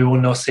 2004, we won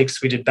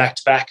 2006, we did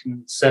back-to-back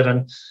in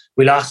 7.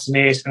 We lost in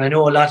 8. And I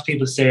know a lot of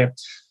people say,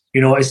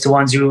 you know, it's the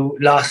ones you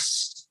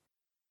lost,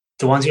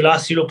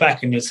 you look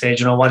back and you'd say,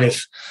 you know, what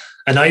if?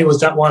 And I was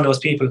that one of those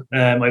people.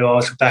 I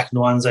always look back on the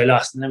ones I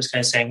lost, and I was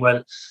kind of saying,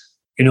 well,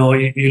 you know,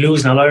 you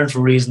lose in All-Ireland for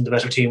a reason, the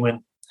better team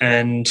win.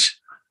 And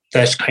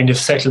that kind of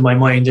settled my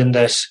mind in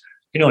that,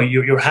 you know,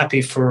 you're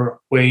happy for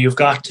where you've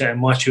got to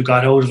and what you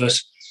got out of it.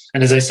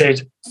 And as I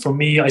said, for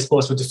me, I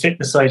suppose with the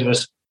fitness side of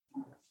it,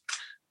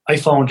 I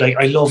found, like,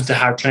 I loved the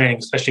hard training,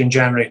 especially in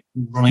January,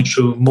 running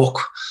through muck,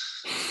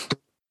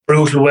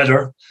 brutal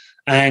weather.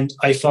 And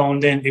I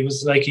found then it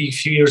was like a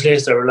few years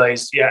later, I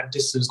realised, yeah,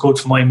 this was good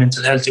for my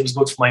mental health. It was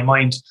good for my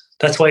mind.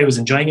 That's why I was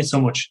enjoying it so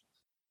much.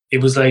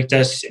 It was like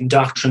that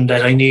indoctrination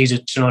that I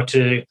needed, you know,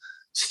 to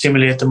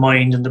stimulate the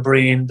mind and the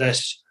brain,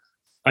 that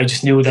I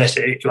just knew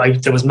that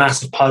there was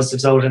massive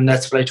positives out, and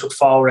that's what I took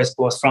forward, I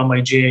suppose, from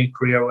my GA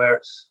career,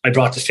 where I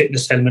brought the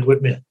fitness element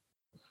with me.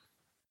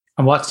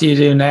 And what do you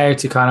do now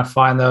to kind of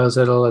find those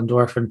little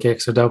endorphin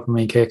kicks or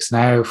dopamine kicks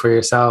now for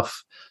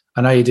yourself?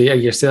 I know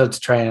you're still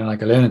training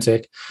like a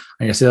lunatic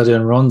and you're still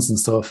doing runs and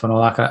stuff and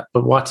all that kind of,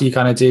 but what do you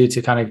kind of do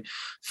to kind of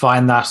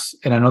find that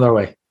in another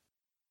way?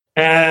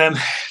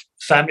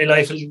 Family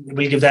life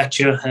will give that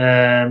to you.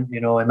 You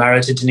know, I'm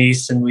married to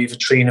Denise and we have a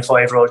 3 and a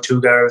 5-year-old 2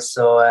 girls.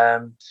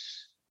 So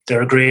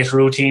they're a great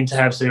routine to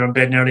have. So you're in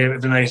bed nearly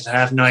every night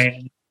at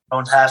 9:30,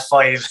 around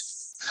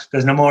 5:30.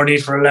 There's no more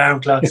need for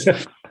alarm clocks.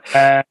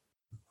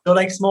 So,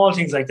 like, small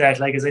things like that.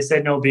 Like, as I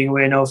said, now being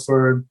away now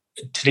for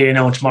today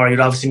now and tomorrow, you'd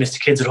obviously miss the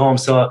kids at home.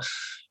 So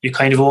you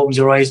kind of opens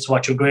your eyes to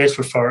what you're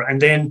grateful for. And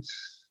then,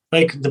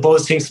 like, the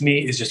buzz things to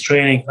me is just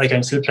training. Like,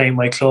 I'm still playing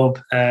my club.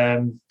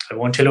 I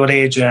won't tell you what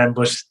age I am,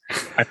 but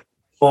I'm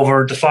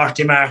over the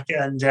 40 mark.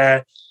 And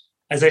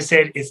as I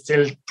said, it's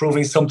still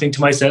proving something to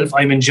myself.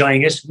 I'm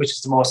enjoying it, which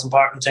is the most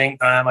important thing.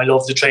 I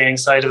love the training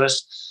side of it.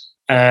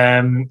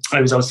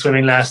 I was out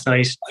swimming last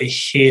night. I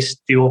hate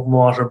the open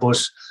water, but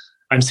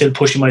I'm still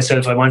pushing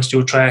myself. I want to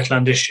do a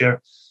triathlon this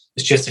year.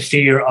 It's just a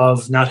fear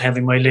of not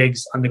having my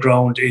legs on the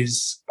ground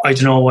is, I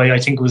don't know why. I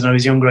think it was when I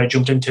was younger, I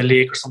jumped into a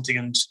lake or something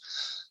and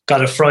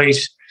got a fright.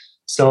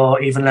 So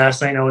even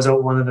last night I was out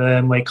with one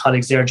of my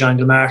colleagues there, John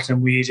Gilmartin,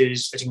 and we did,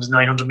 I think it was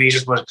 900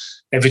 metres, but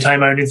every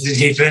time I went into the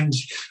deep end,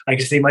 I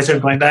could see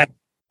myself going back.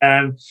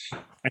 And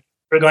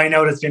for a guy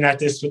now that's been at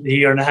this for a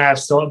year and a half.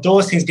 So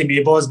those things give me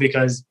a buzz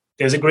because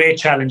there's a great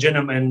challenge in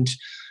them. And,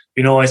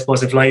 you know, I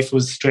suppose if life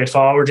was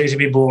straightforward, it'd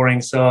be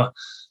boring. So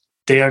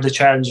they are the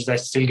challenges that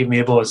still give me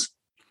a buzz.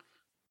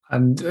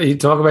 And you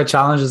talk about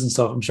challenges and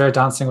stuff. I'm sure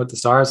Dancing with the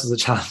Stars was a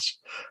challenge.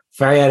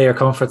 Very out of your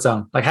comfort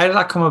zone. Like, how did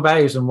that come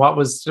about? And what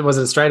was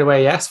it straight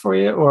away yes for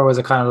you? Or was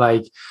it kind of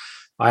like,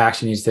 I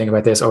actually need to think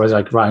about this? Or was it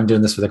like, right, I'm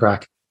doing this for the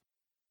crack?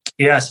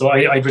 Yeah, so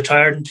I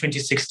retired in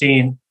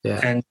 2016. Yeah.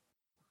 And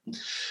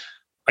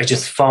I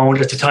just found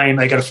at the time,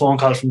 I got a phone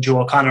call from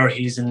Joe O'Connor.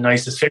 He's in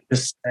Nicest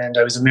Fitness. And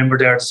I was a member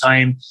there at the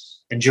time.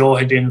 And Joe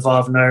had been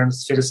involved in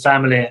Ireland's fittest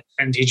family.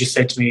 And he just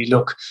said to me,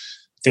 look,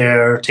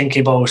 they're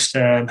thinking about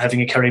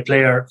having a Kerry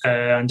player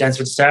on Dance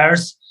with the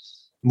Stars.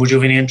 Would you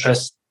have any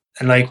interest?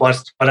 and like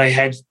what I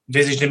had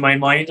envisaged in my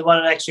mind and what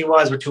it actually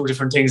was were two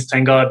different things,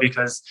 thank God,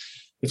 because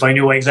if I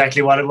knew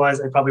exactly what it was,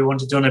 I probably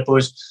wouldn't have done it.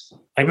 But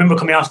I remember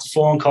coming off the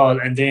phone call,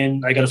 and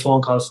then I got a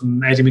phone call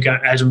from Adam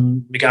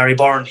McGarry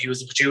Byrne. He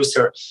was the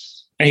producer,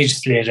 and he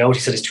just laid it out.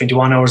 He said it's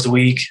 21 hours a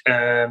week.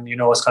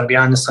 It's going to be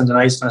on the Sunday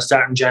night. It's going to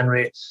start in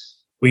January.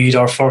 We'd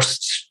our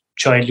first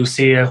child,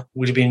 Lucia,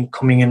 would have been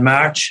coming in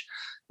March,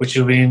 which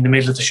would be in the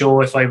middle of the show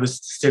if I was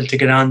still to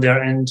get on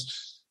there. And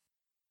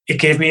it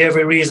gave me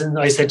every reason.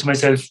 I said to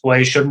myself why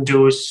I shouldn't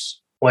do it,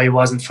 why it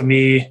wasn't for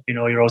me.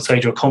 You're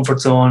outside your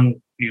comfort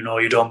zone.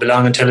 You don't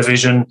belong on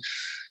television.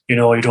 You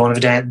don't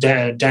have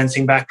a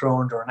dancing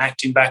background or an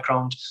acting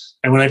background.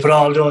 And when I put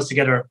all those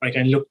together, I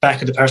can look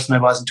back at the person I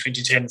was in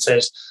 2010 and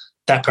said,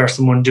 that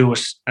person wouldn't do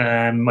it.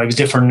 I was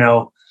different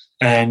now.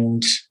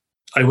 And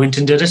I went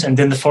and did it. And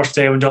then the first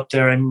day I went up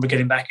there, I remember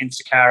getting back into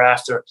the car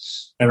after.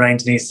 I rang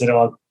Denise and said,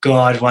 oh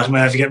God, what am I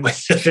have to get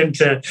myself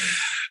into?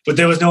 But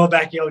there was no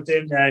backing out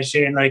then,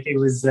 Shane. Like it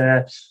was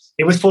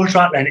full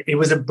throttle, and it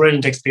was a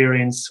brilliant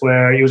experience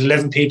where you had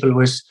 11 people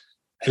with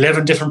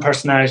 11 different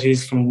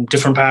personalities from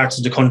different parts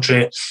of the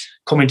country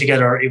coming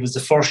together. It was the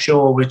first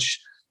show, which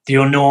the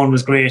unknown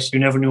was great. You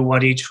never knew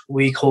what each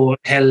week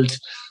held.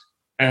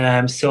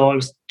 So it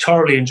was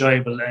thoroughly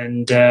enjoyable.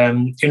 And,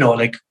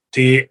 like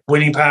the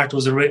winning part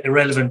was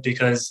irrelevant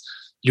because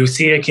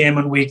Lucia came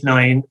on week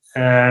 9.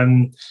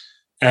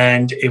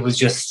 And it was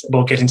just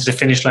about getting to the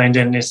finish line.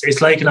 Then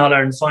it's like an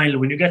All-Ireland final.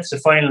 When you get to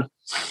the final,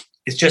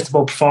 it's just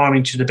about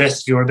performing to the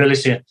best of your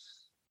ability.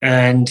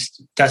 And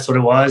that's what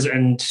it was.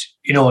 And,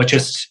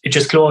 it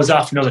just closed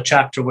off another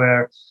chapter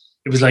where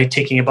it was like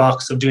ticking a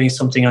box of doing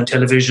something on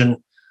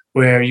television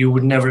where you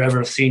would never, ever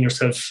have seen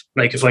yourself.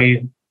 Like if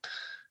I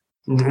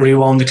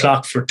rewound the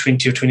clock for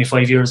 20 or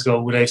 25 years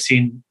ago, would I have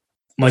seen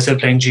myself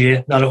playing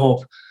GA? Not a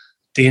hope.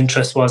 The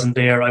interest wasn't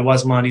there. I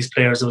wasn't one of these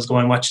players that was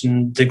going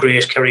watching the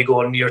great Kerry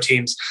Golden Year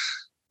teams.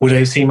 Would I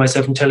have seen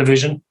myself on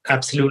television?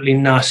 Absolutely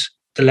not.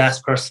 The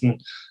last person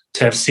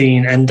to have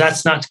seen. And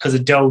that's not because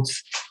of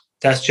doubts.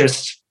 That's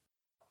just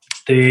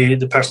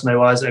the person I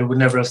was. I would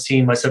never have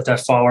seen myself that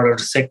forward or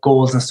to set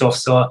goals and stuff.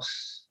 So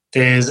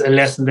there's a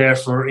lesson there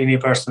for any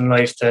person in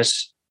life that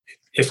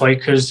if I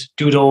could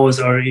do those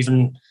or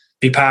even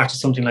be part of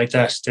something like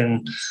that,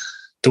 then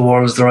the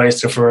world's the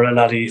oyster for a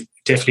lot of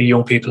definitely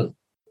young people.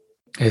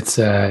 It's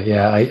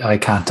I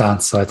can't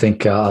dance, so I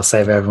think I'll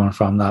save everyone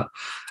from that.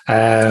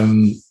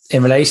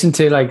 In relation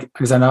to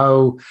because I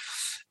know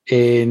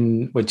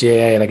with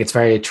GAA, it's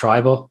very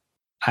tribal,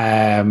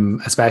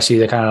 especially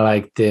the kind of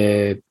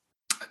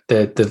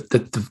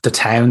the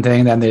town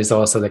thing. Then there's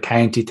also the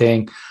county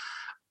thing.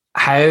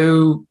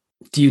 How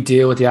do you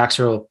deal with the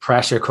actual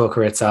pressure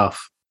cooker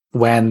itself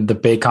when the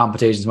big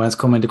competitions, when it's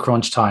coming to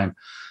crunch time?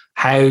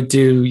 How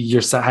do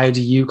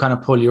you kind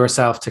of pull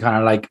yourself to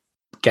kind of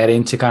get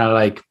into kind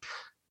of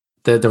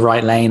the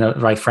right lane,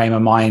 right frame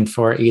of mind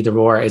for either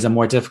or? Is it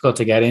more difficult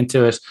to get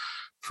into it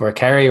for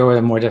Kerry, or is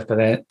it more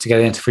difficult to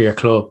get into for your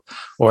club?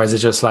 Or is it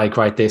just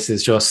right, this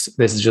is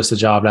just a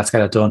job, let's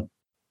get it done?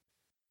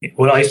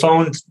 Well, I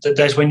found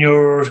that when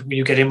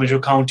you get in with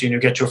your county and you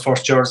get your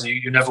first jersey,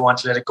 you never want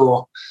to let it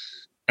go.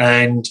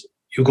 And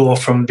you go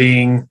from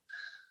being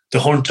the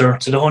hunter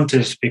to the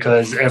hunted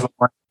because everyone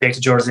wants to take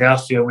the jersey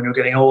off you. When you're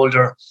getting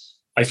older,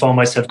 I found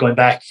myself going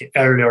back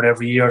earlier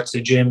every year to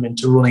the gym and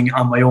to running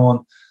on my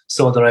own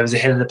so that I was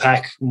ahead of the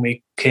pack when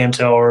we came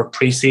to our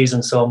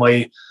pre-season. So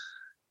my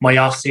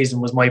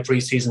off-season was my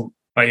pre-season.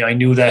 I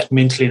knew that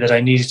mentally that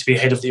I needed to be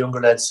ahead of the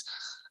younger lads.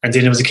 And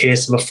then it was a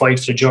case of a fight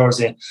for the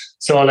jersey.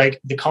 So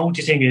the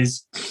county thing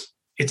is,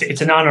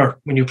 it's an honour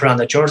when you put on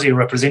that jersey, you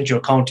represent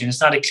your county. And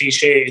it's not a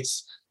cliche,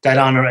 it's that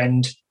honour.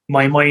 And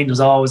my mind was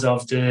always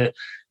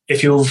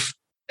if you've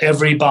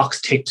every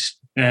box ticked,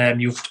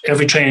 you've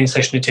every training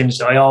session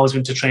attended. I always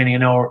went to training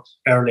an hour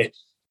early.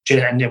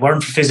 And it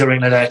weren't for physio or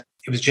anything like that.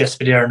 It was just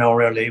to be there an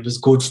hour early. It was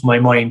good for my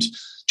mind.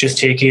 Just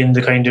take in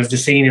the kind of the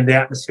scene and the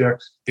atmosphere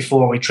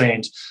before we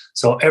trained.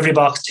 So every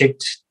box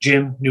ticked: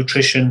 gym,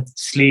 nutrition,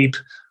 sleep,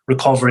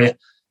 recovery.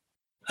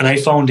 And I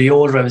found the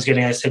older I was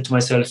getting, I said to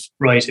myself,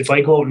 right, if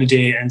I go out in a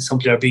day and some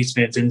player beats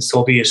me, then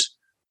so be it.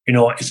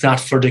 It's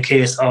not for the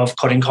case of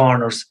cutting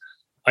corners.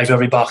 I've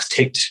every box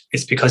ticked.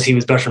 It's because he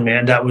was better than me.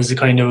 And that was the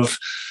kind of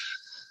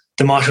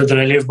the motto that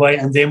I live by.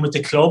 And then with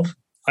the club,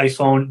 I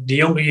found the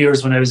younger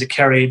years when I was at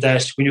Kerry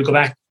that when you go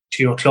back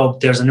to your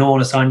club, there's an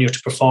onus on you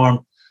to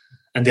perform.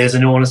 And there's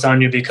an onus on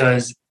you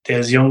because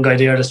there's a young guy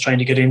there that's trying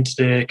to get into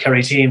the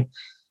Kerry team.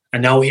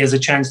 And now he has a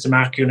chance to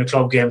mark you in a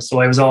club game. So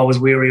I was always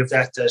wary of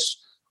that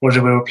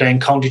whether we were playing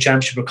county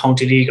championship or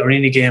county league or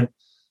any game,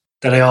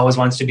 that I always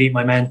wanted to beat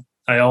my man.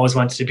 I always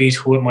wanted to beat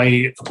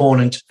my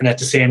opponent. And at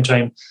the same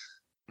time,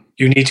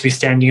 you need to be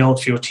standing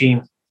out for your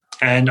team.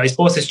 And I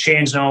suppose it's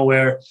changed now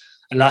where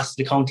a lot of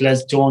the county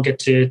lads don't get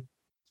to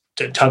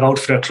tug out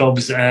for their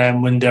clubs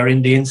when they're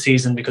in the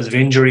in-season because of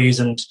injuries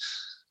and,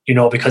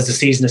 because the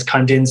season is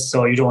condensed,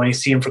 so you don't only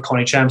see them for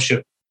county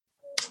championship.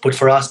 But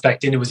for us back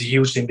then, it was a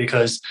huge thing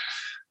because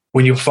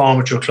when you perform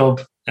with your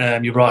club,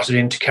 you brought it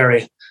into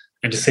Kerry.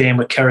 And the same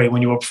with Kerry,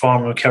 when you were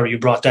performing with Kerry, you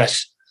brought that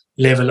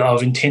level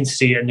of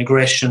intensity and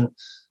aggression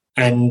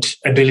and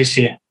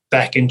ability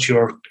back into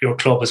your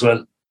club as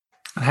well.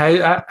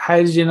 How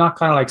did you not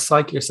kind of like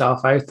psych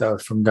yourself out though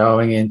from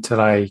going into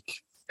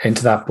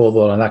that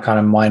bubble and that kind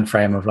of mind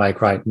frame of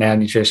like, right, now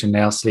nutrition,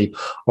 now sleep?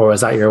 Or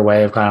was that your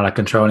way of kind of like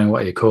controlling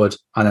what you could,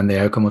 and then the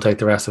outcome will take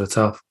the rest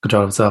of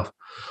control of itself?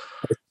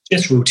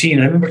 Just routine.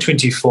 I remember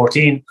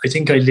 2014, I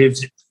think I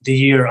lived the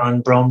year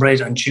on brown bread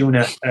and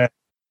tuna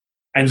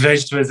and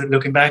vegetables,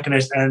 looking back on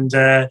it. And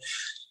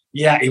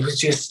it was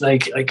just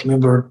like, I can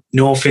remember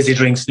no fizzy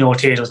drinks, no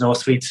potatoes, no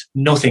sweets,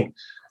 nothing.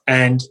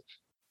 And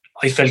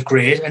I felt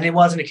great. And it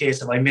wasn't a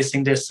case of I'm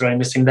missing this or I'm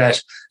missing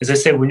that. As I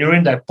said, when you're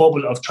in that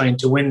bubble of trying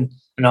to win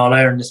an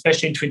All-Ireland,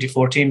 especially in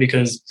 2014,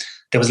 because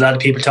there was a lot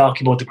of people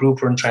talking about the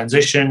group were in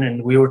transition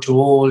and we were too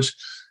old.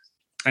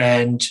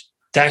 And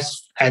that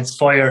adds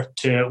fire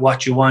to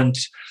what you want.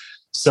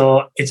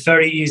 So it's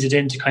very easy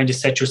then to kind of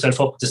set yourself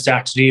up at the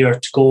start of the year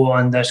to go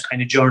on that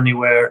kind of journey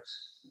where,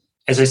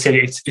 as I said,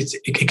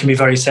 it can be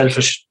very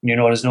selfish.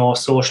 There's no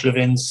social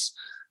events.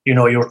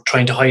 You're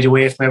trying to hide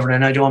away from everyone.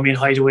 And I don't mean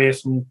hide away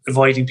from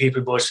avoiding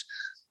people, but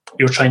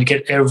you're trying to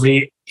get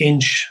every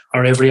inch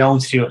or every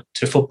ounce to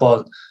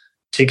football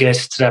to get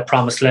to that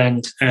promised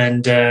land.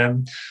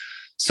 And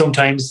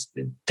sometimes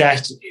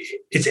that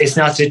it's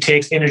not that it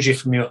takes energy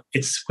from you.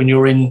 It's when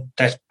you're in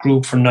that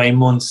group for 9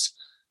 months,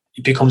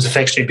 it becomes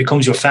affectionate, it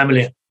becomes your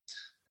family.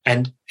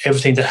 And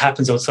everything that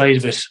happens outside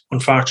of it,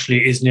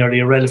 unfortunately, is nearly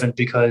irrelevant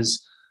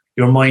because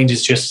your mind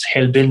is just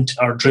hell-bent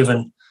or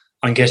driven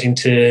on getting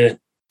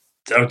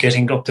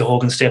up the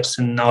Hogan steps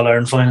in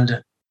All-Ireland final day.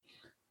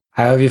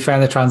 How have you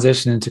found the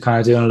transition into kind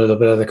of doing a little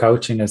bit of the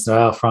coaching as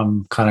well,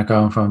 from kind of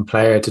going from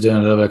player to doing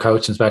a little bit of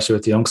coaching, especially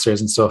with the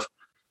youngsters and stuff?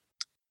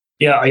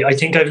 Yeah, I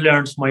think I've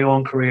learned from my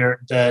own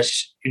career that,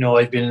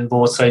 I've been in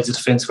both sides of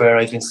the fence where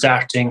I've been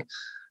starting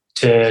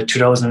to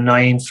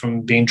 2009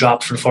 from being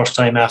dropped for the first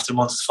time after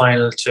month's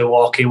final to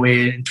walking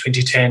away in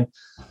 2010.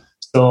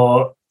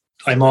 So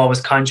I'm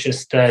always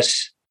conscious that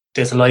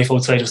there's a life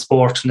outside of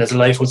sport and there's a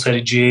life outside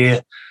of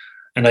GA.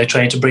 And I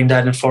try to bring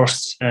that in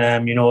first.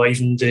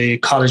 Even the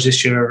college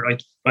this year,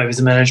 I was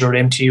a manager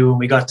at MTU and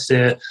we got to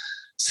the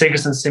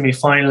Sigerson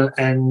semi-final.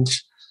 And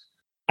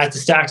at the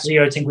start of the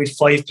year, I think we had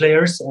 5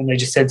 players. And I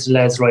just said to the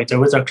lads, right, they're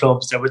with our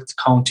clubs, they're with the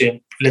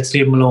county. Let's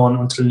leave them alone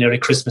until nearly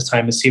Christmas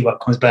time and see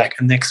what comes back.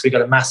 And next we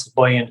got a massive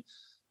buy-in.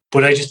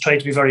 But I just tried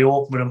to be very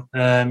open with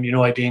them.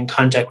 I'd be in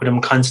contact with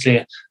them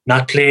constantly,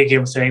 not play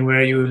games saying,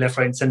 where are you, left,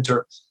 right and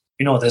centre.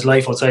 There's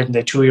life outside and they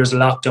had 2 years of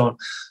lockdown.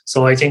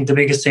 So I think the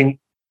biggest thing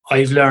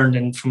I've learned,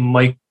 and from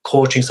my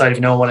coaching side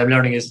of what I'm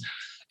learning is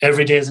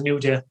every day is a new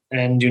day,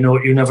 and you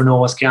never know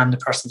what's going on in the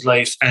person's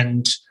life.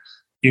 And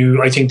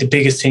I think the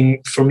biggest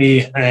thing for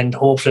me, and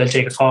hopefully I'll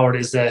take it forward,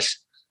 is that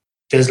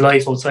there's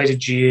life outside of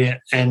GA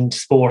and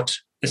sport,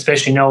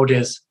 especially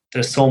nowadays.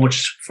 There's so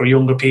much for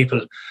younger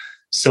people,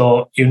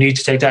 so you need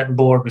to take that on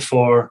board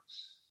before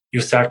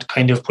you start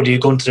kind of putting a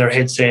gun to their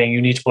head saying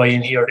you need to buy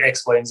in here at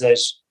X, Y, and Z.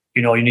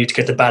 You need to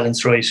get the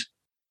balance right.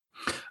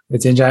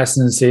 It's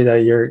interesting to see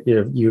that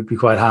you'd be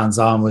quite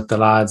hands-on with the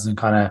lads and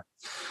kind of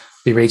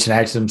be reaching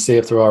out to them, see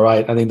if they're all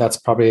right. I think that's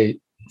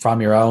probably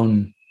from your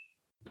own,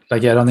 I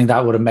don't think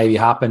that would have maybe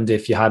happened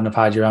if you hadn't have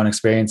had your own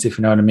experience, if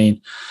you know what I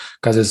mean.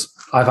 Because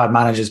I've had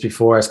managers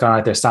before, it's kind of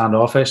like they're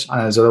standoffish, and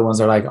there's other ones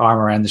that are like arm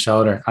around the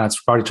shoulder, and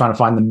it's probably trying to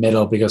find the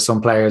middle because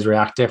some players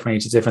react differently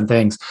to different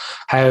things.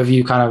 How have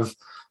you kind of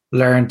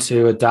learned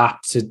to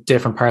adapt to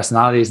different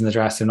personalities in the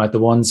dressing room, like the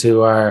ones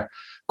who are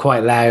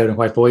quite loud and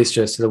quite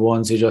boisterous to the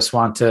ones who just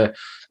want to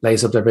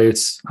lace up their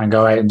boots and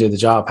go out and do the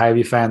job? How have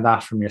you found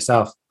that from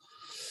yourself?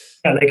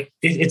 Yeah,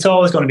 it's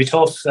always going to be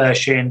tough,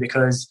 Shane,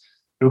 because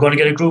you're going to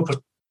get a group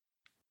of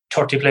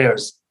 30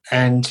 players,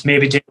 and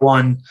maybe day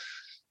one,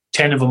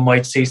 10 of them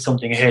might see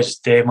something ahead.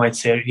 They might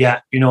say,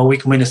 we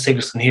can win a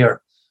Sigerson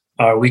here,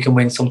 or we can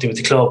win something with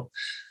the club.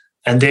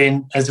 And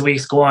then as the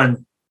weeks go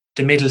on,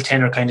 the middle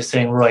 10 are kind of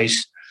saying, right,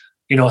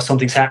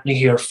 something's happening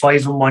here. 5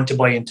 of them want to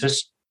buy into it.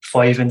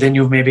 5, and then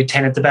you've maybe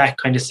 10 at the back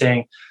kind of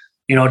saying,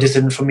 this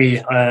isn't for me,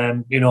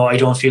 I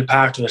don't feel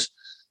part of it.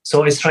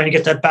 So it's trying to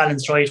get that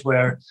balance right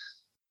where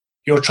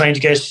you're trying to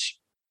get,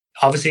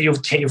 obviously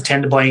you've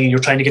 10 to buying, and you're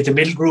trying to get the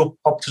middle group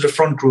up to the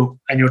front group,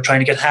 and you're trying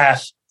to get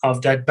half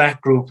of that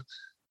back group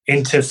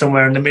into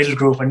somewhere in the middle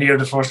group and near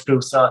the first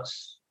group. So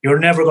you're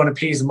never going to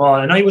please them all.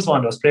 And I was one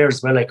of those players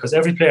as well, because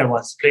every player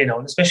wants to play now,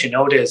 and especially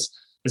nowadays,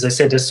 as I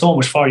said, there's so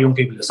much for young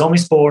people. There's so many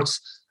sports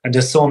and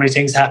there's so many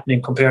things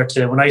happening compared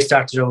to when I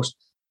started out.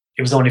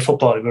 It was only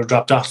football. We were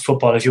dropped off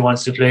football. If you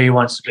wanted to play, you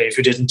wanted to play. If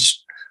you didn't,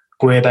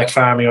 go way back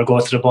farming or go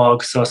to the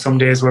bog. So some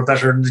days were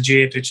better in the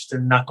GA pitch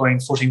than not going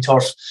footing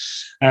turf.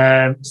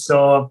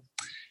 So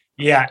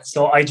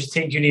I just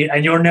think you need,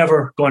 and you're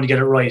never going to get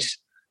it right.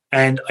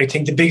 And I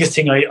think the biggest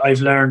thing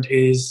I've learned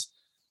is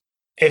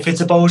if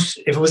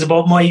it was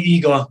about my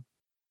ego,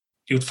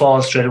 you'd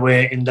fall straight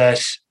away in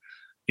that,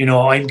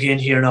 I'm getting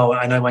here now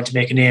and I want to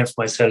make a name for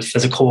myself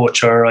as a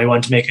coach, or I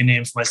want to make a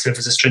name for myself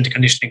as a strength and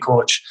conditioning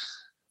coach.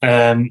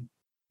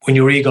 When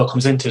your ego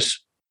comes into it,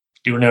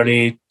 you're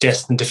nearly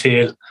destined to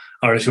fail,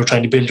 or if you're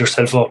trying to build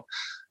yourself up.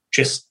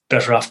 just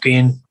better off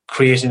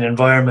creating an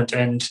environment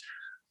and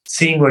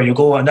seeing where you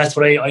go. And that's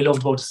what I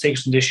loved about the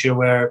section this year,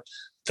 where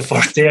the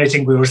first day I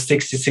think we were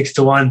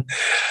 66-1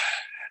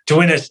 to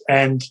win it.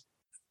 And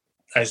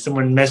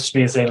someone messaged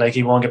me saying like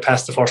he won't get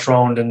past the first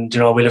round, and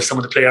we'll have some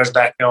of the players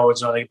back now,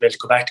 like they'll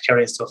go back to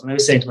Kerry and stuff. And I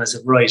was saying to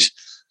myself, right,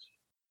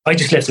 I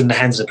just left it in the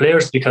hands of the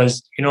players,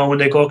 because when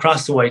they go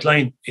across the white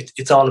line,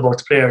 it's all about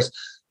the players.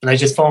 And I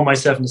just found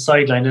myself on the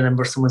sideline. And I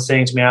remember someone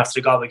saying to me after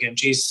the Galway game,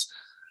 geez,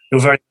 you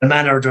were very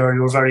mannered, or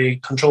you were very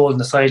controlled on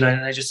the sideline.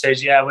 And I just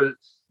said, yeah, well,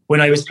 when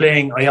I was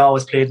playing, I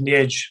always played in the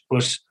edge.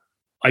 But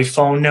I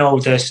found now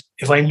that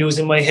if I'm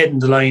losing my head in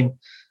the line,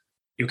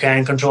 you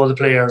can't control the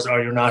players,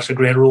 or you're not a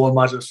great role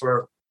model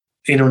for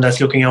anyone that's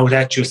looking out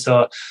at you.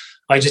 So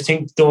I just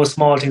think those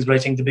small things, but I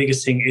think the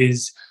biggest thing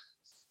is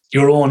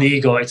your own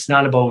ego. It's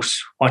not about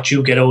what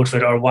you get out of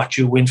it or what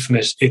you win from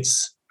it.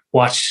 It's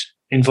what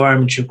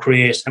environment you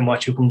create and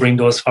what you can bring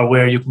those, or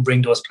where you can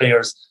bring those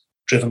players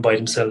driven by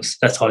themselves.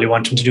 That's all you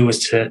want them to do,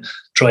 is to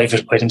drive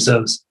it by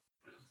themselves.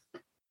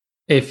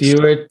 If you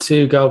were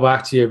to go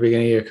back to your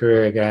beginning of your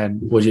career again,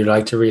 would you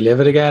like to relive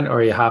it again, or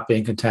are you happy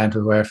and content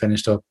with where it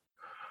finished up?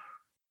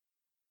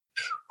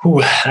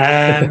 Look,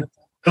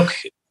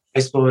 I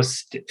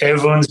suppose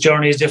everyone's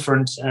journey is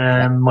different.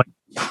 On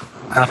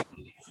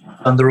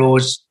the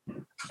road,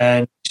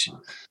 and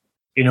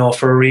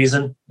for a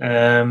reason.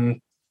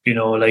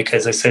 Like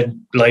as I said,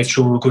 life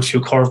threw a good few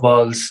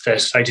curveballs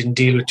that I didn't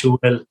deal with too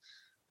well,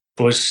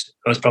 but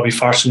I was probably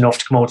fortunate enough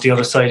to come out the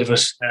other side of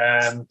it.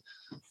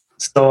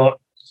 So,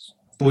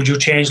 would you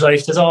change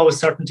life? There's always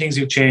certain things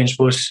you change,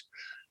 but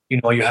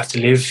you have to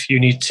live. You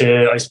need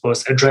to, I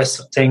suppose,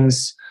 address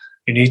things.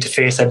 You need to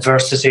face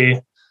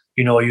adversity.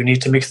 You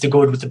need to mix the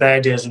good with the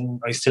bad days,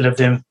 and I still have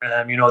them.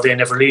 They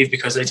never leave,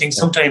 because I think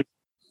sometimes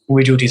when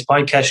we do these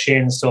podcasts,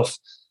 Shane, and stuff,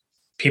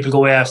 people go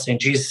away saying,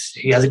 geez,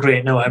 he has a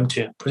great now, haven't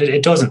you? But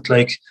it doesn't.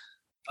 Like,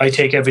 I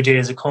take every day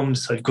as it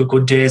comes. I have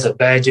good days, I have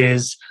bad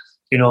days.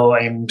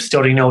 I'm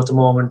studying now at the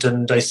moment,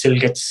 and I still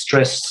get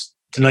stressed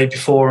the night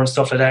before and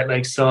stuff like that.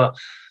 Like, so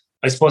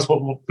I suppose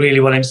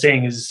what I'm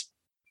saying is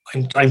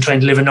I'm trying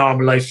to live a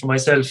normal life for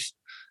myself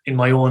in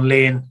my own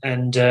lane.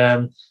 And,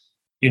 I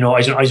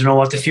don't know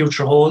what the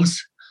future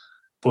holds,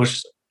 but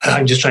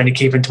I'm just trying to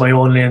keep into my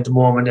own lane at the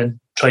moment and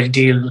try to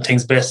deal with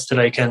things best that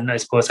I can, I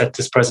suppose, at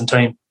this present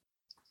time.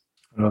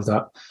 I love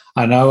that.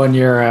 I know when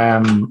you're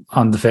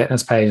on the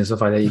fitness page and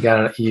stuff like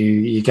that,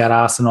 you get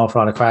asked an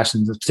awful lot of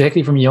questions,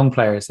 particularly from young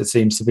players. It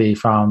seems to be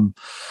from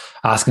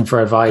asking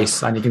for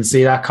advice, and you can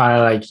see that kind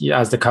of like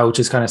as the coach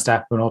is kind of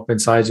stepping up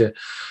inside you.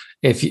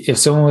 If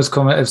someone was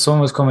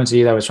coming to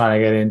you that was trying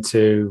to get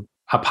into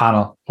a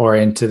panel or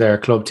into their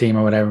club team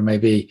or whatever it may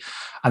be,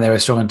 and they were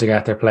struggling to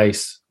get their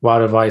place,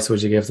 what advice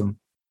would you give them?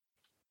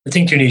 I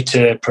think you need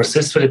to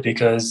persist with it,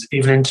 because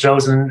even in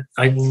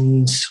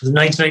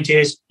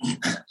 1998,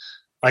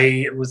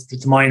 I was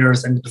the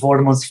minors, and before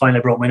the month's final,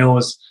 I broke my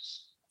nose,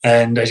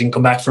 and I didn't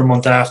come back for a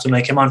month after. And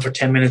I came on for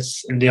 10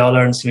 minutes in the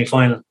All-Ireland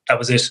semi-final. That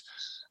was it.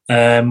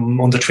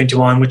 Under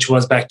 21, which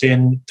was back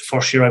then. The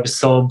first year I was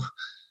sub.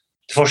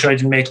 The first year I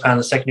didn't make the panel.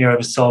 The second year I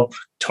was sub.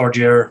 Third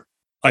year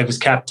I was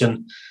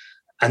captain.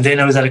 And then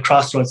I was at a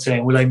crossroads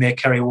saying, will I make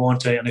Kerry,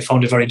 won't I? And I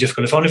found it very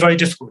difficult.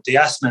 The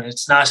asthma.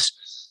 It's not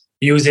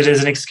use it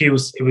as an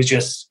excuse. It was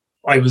just,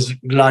 I was a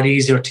lot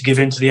easier to give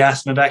in to the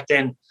asthma back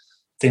then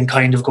than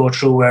kind of go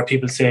through where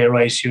people say,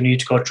 right, you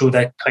need to go through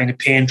that kind of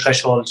pain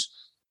threshold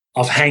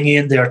of hanging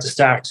in there to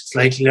start. It's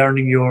like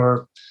learning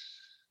you're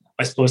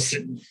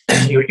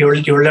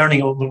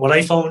learning. What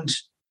I found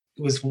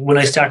was when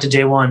I started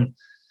day one,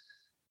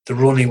 the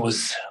running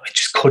was, I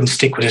just couldn't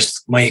stick with it.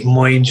 My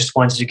mind just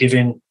wanted to give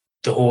in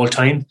the whole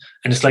time.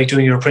 And it's like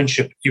doing your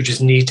apprenticeship. You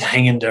just need to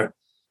hang in there.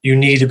 You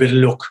need a bit of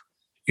luck.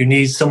 You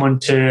need someone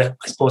to,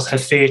 I suppose,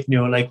 have faith in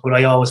you. Like what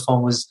I always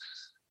found was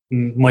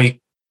my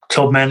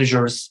club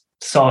managers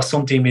saw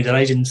something in me that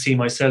I didn't see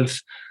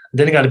myself. And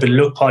then I got a bit of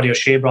luck. Paddy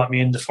O'Shea brought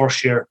me in the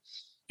first year.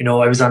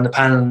 I was on the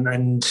panel,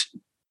 and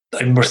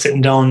I remember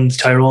sitting down the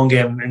Tyrone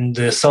game in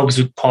the subs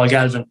with Paul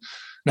Galvin, and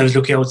I was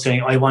looking out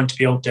saying, I want to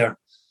be out there.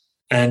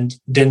 And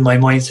then my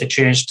mindset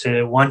changed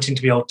to wanting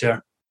to be out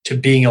there, to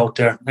being out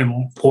there,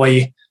 and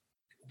why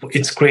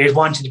it's great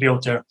wanting to be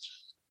out there.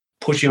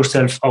 Put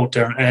yourself out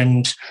there.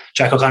 And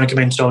Jack O'Connor came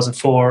in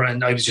 2004,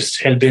 and I was just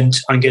hell-bent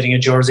on getting a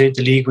jersey.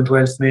 The league went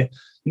well for me.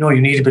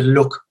 You need a bit of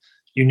luck.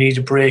 You need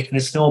a break, and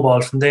it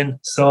snowballed from then.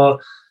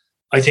 So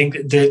I think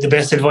the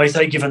best advice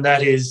I give on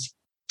that is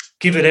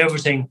give it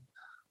everything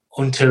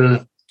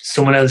until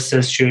someone else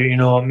says to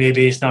you,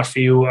 maybe it's not for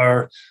you,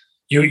 or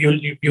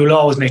you'll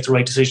always make the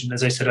right decision.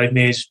 As I said, I've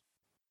made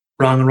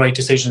wrong and right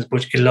decisions,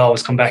 but it'll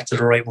always come back to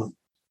the right one.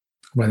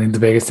 Well, I think the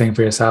biggest thing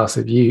for yourself,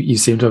 if you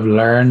seem to have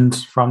learned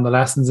from the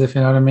lessons, if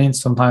you know what I mean.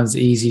 Sometimes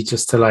it's easy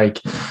just to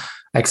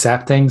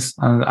accept things.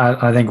 And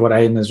I think what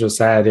Aidan has just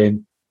said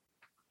in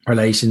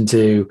relation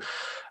to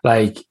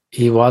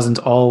he wasn't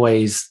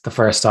always the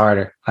first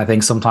starter. I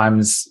think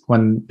sometimes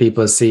when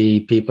people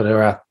see people who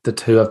have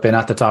been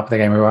at the top of the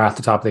game, or who are at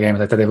the top of the game,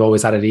 like that they've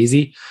always had it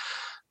easy.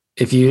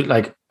 If you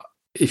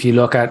if you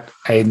look at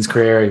Aidan's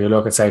career, if you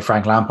look at, say,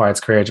 Frank Lampard's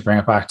career, to bring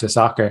it back to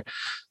soccer,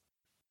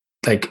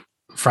 like,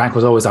 Frank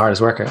was always the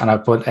hardest worker, and I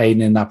put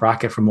Aidan in that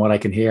bracket from what I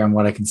can hear and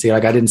what I can see.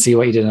 Like, I didn't see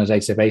what you did on a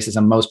day-to-day basis,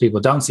 and most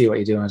people don't see what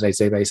you do on a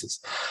day-to-day basis,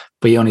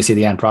 but you only see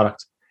the end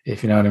product,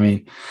 if you know what I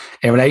mean.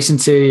 In relation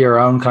to your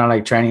own kind of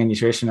like training and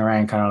nutrition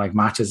around kind of like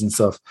matches and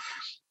stuff,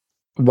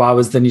 what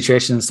was the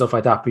nutrition and stuff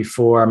like that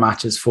before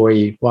matches for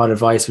you? What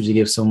advice would you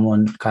give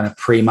someone kind of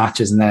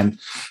pre-matches and then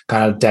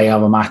kind of day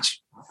of a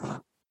match?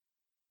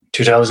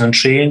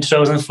 2003 and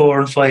 2004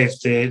 and 5,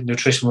 the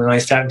nutrition when I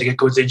started to get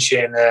good in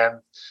Shane.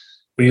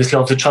 We used to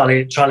love the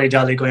trolley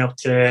dolly going up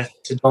to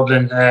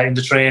Dublin in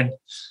the train,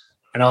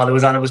 and all there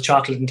was on it was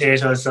chocolate and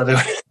potatoes. So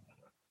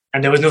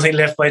and there was nothing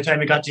left by the time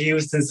we got to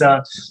Houston.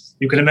 So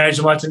you can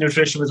imagine what the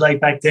nutrition was like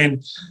back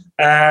then.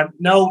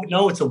 No,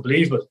 it's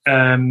unbelievable.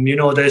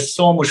 There's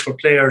so much for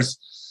players.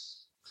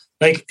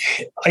 Like,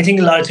 I think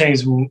a lot of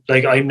times,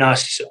 like, I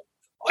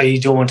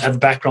don't have a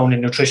background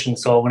in nutrition.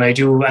 So when I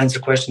do answer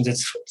questions,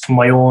 it's from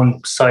my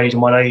own side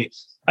and what I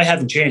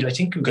haven't changed. I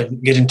think you can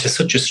get into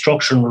such a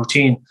structure and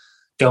routine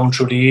down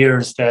through the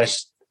years that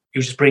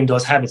you just bring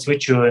those habits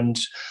with you, and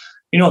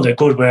they're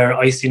good. Where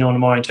I see now in the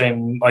morning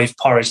time, I've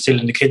porridge still,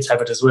 and the kids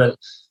have it as well,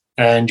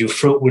 and you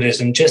fruit with it,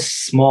 and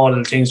just small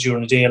little things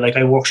during the day. Like,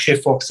 I work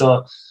shift work,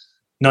 so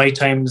night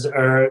times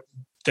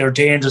they're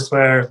dangerous,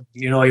 where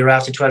you're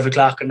after 12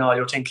 o'clock and all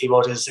you're thinking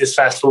about is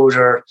fast food,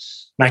 or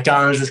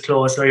McDonald's is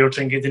closed, so you're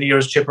thinking the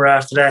nearest chipper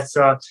after that.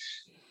 So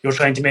you're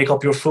trying to make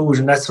up your food,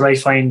 and that's what I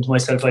find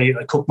myself. I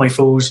cook my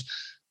food.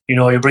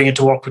 You bring it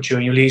to work with you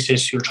and you'll eat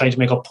it. You're trying to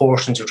make up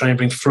portions. You're trying to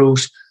bring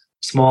fruit,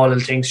 small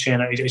little things,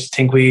 Shane. I just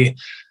think we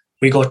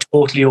go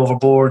totally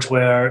overboard,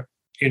 where,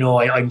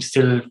 I'm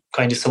still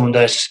kind of someone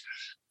that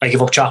I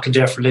give up chocolate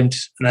there for Lent,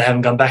 and I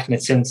haven't gone back in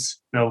it since.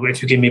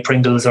 If you give me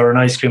Pringles or an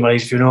ice cream, I'll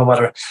eat if you know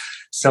better.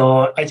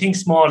 So I think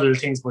small little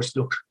things, but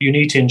look, you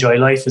need to enjoy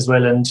life as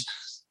well. And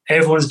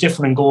everyone's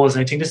different in goals.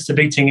 And I think this is a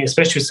big thing,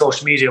 especially with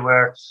social media,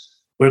 where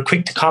we're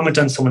quick to comment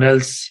on someone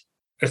else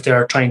if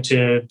they're trying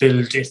to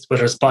build it,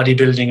 whether it's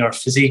bodybuilding or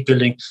physique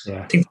building.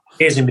 Yeah. I think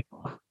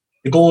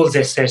the goals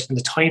they set and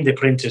the time they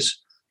put into it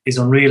is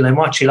unreal. I'm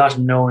watching a lot of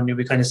them now, and you'll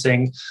be kind of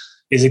saying,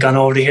 is it gone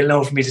over the hill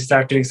now for me to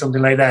start doing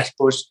something like that?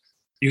 But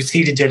you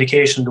see the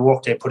dedication, the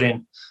work they put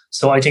in.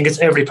 So I think it's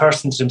every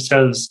person to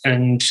themselves,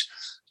 and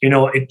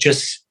it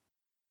just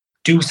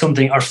do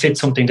something or fit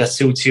something that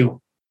suits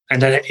you,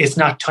 and that it's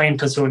not time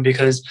consuming.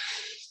 Because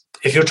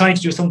if you're trying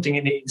to do something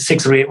in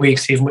 6 or 8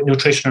 weeks, even with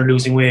nutrition or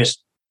losing weight,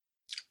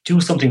 do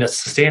something that's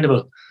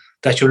sustainable,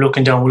 that you're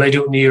looking down, will I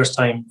do it in a year's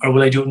time, or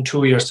will I do it in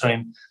 2 years'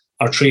 time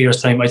or 3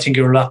 years' time? I think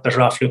you're a lot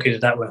better off looking at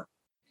it that way.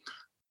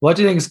 What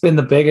do you think has been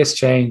the biggest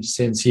change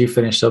since you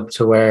finished up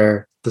to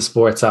where the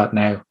sport's at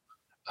now?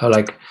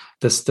 Like,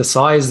 the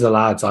size of the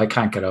lads, I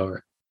can't get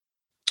over.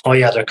 Oh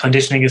yeah, their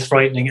conditioning is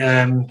frightening.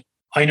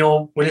 I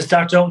know when it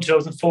started out in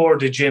 2004,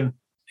 the gym,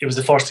 it was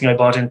the first thing I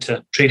bought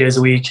into, 3 days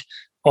a week.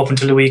 Up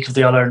until the week of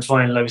the All-Ireland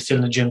final, I was still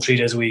in the gym 3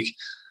 days a week.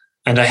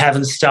 And I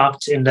haven't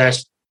stopped in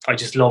that. I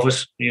just love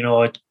it.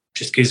 It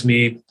just gives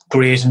me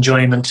great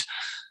enjoyment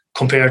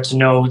compared to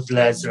now. The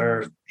lads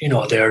are,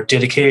 their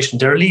dedication.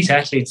 They're elite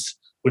athletes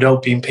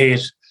without being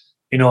paid.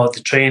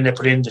 The training they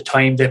put in, the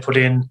time they put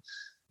in.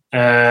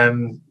 I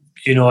don't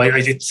know,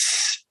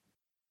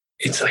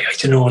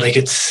 like,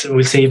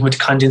 we'll say even with the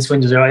condensed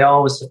window there, I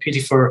always have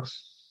pity for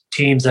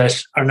teams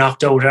that are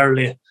knocked out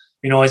early.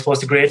 I suppose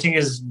the great thing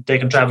is they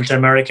can travel to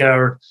America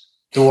or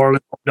the world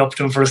and up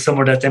to them for a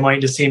summer that they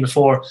might have seen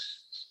before.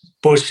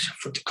 But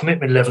for the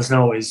commitment levels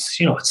now is,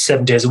 it's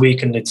 7 days a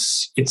week, and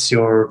it's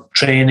your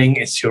training,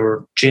 it's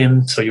your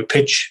gym, so your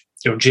pitch,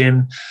 your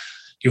gym,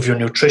 you have your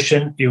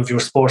nutrition, you have your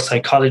sports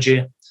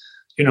psychology.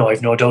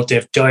 I've no doubt they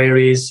have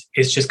diaries.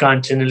 It's just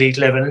gone to an elite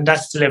level, and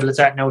that's the level it's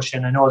at now,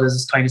 Shane. I know there's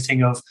this kind of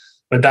thing of,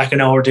 well, back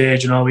in our day,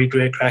 we had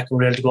great crack and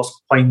we're able to go for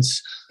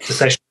points, the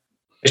sessions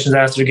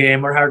after the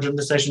game are harder than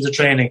the sessions of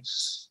training.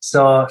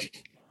 So,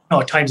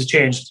 times have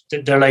changed.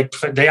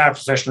 They are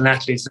professional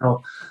athletes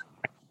now.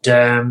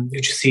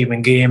 You just see them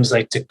in games,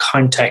 like the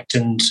contact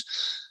and,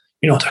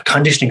 their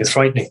conditioning is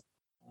frightening.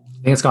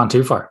 I think it's gone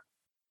too far.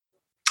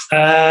 Do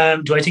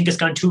I think it's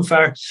gone too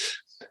far?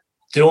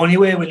 The only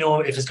way we know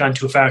if it's gone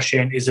too far,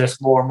 Shane, is if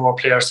more and more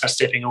players start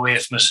stepping away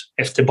from it.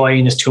 If the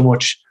buy-in is too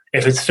much,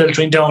 if it's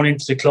filtering down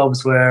into the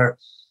clubs where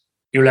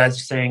your lads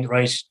are saying,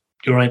 right,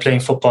 you're only playing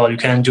football, you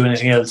can't do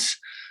anything else.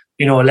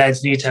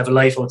 Lads need to have a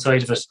life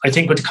outside of it. I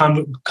think with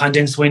the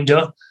condensed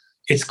window,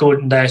 it's good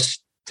in that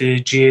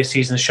the GA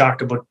season is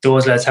shorter, but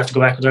those lads have to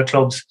go back to their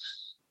clubs,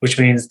 which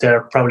means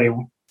they're probably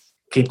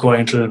keep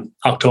going until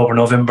October,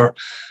 November.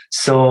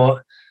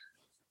 So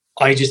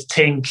I just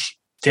think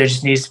there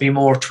just needs to be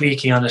more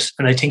tweaking on it.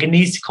 And I think it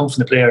needs to come from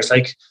the players.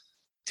 Like,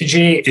 the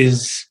GA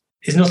is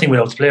nothing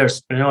without the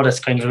players. I know that's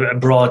kind of a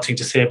broad thing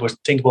to say, but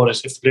think about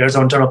it. If the players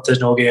don't turn up, there's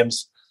no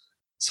games.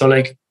 So,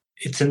 like,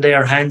 it's in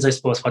their hands, I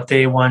suppose, what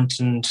they want.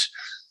 And,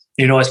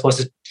 I suppose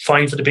it's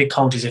fine for the big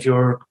counties if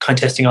you're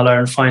contesting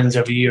All-Ireland finals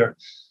every year.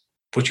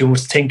 But you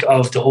must think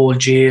of the whole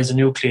GA as a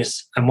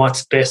nucleus and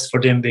what's best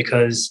for them,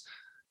 because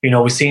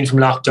we've seen from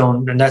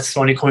lockdown, and that's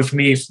only coming from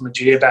me from a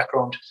GA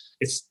background.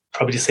 It's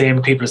probably the same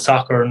with people in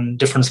soccer and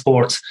different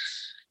sports.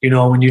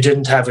 When you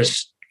didn't have it,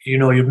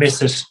 you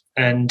miss it.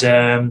 And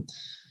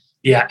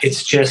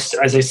it's just,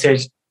 as I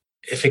said,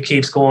 if it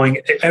keeps going,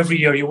 every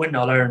year you win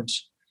All Ireland,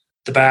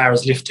 the bar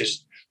is lifted,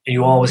 and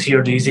you always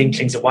hear these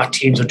inklings of what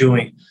teams are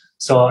doing.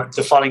 So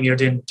the following year,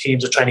 then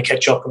teams are trying to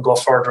catch up and go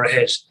further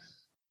ahead.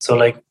 So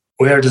like,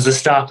 where does it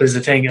stop is the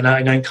thing, and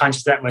I'm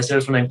conscious of that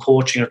myself when I'm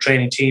coaching or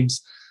training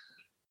teams.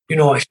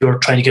 If you're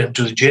trying to get them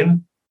to the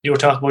gym, you were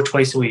talking about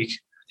twice a week.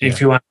 Yeah.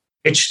 If you want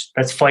to pitch,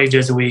 that's 5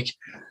 days a week.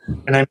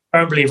 And I'm a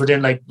firm believer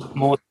then, like,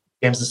 most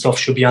games and stuff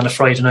should be on a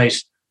Friday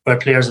night where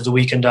players have the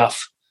weekend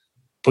off.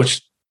 But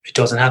it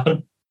doesn't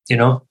happen,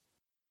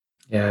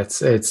 Yeah,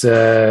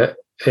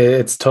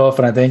 it's tough,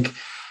 and I think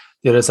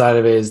the other side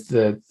of it is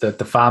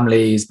the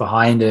families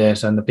behind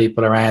it and the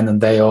people around them.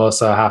 They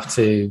also have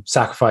to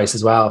sacrifice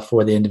as well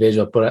for the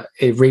individual, but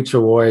it reaps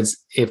rewards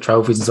if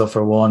trophies and stuff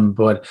are won.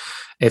 But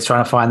it's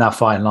trying to find that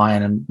fine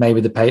line, and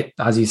maybe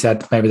as you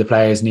said, maybe the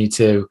players need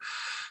to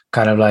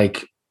kind of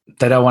like,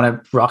 they don't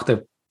want to rock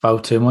the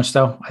boat too much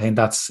though. I think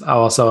that's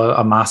also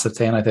a massive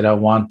thing. Like, they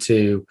don't want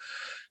to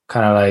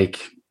kind of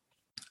like,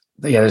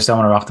 they just don't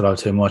want to rock the boat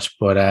too much.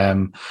 But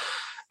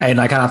and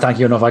I cannot thank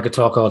you enough. I could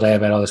talk all day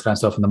about all this kind of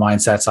stuff and the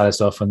mindset side of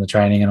stuff and the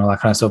training and all that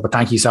kind of stuff. But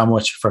thank you so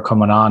much for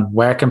coming on.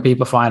 Where can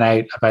people find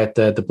out about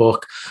the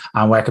book,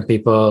 and where can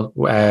people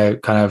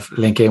kind of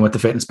link in with the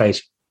fitness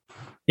page?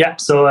 Yeah,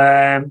 so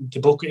the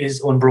book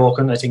is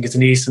Unbroken. I think it's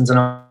in Easton's and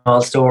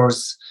all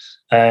stores,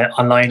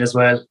 online as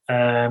well.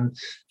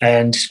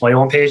 And my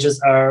own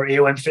pages are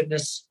AOM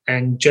Fitness.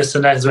 And just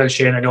on that as well,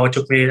 Shane, I know it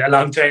took me a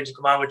long time to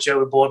come on with you.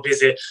 We're both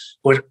busy,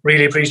 but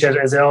really appreciate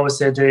it. As I always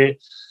said,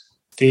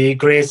 the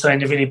great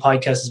sign of any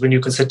podcast is when you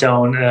can sit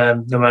down,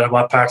 no matter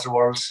what part of the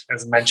world,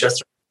 as in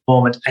Manchester at the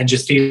moment, and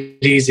just feel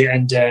easy.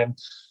 And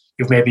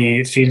you've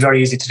maybe feel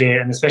very easy today,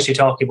 and especially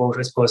talking about,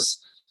 I suppose,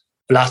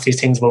 a lot of these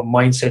things about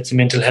mindsets and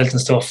mental health and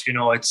stuff.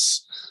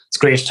 It's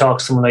great to talk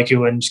to someone like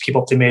you and just keep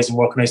up the amazing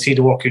work. And I see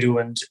the work you do,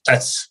 and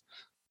that's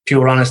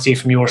pure honesty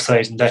from your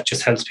side, and that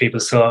just helps people.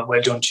 So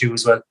well done to you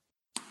as well.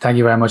 Thank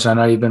you very much. I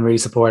know you've been really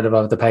supportive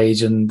of the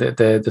page and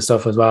the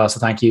stuff as well. So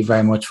thank you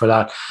very much for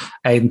that.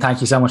 Aidan,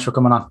 thank you so much for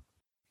coming on.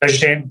 Pleasure,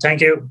 Shane.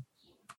 Thank you.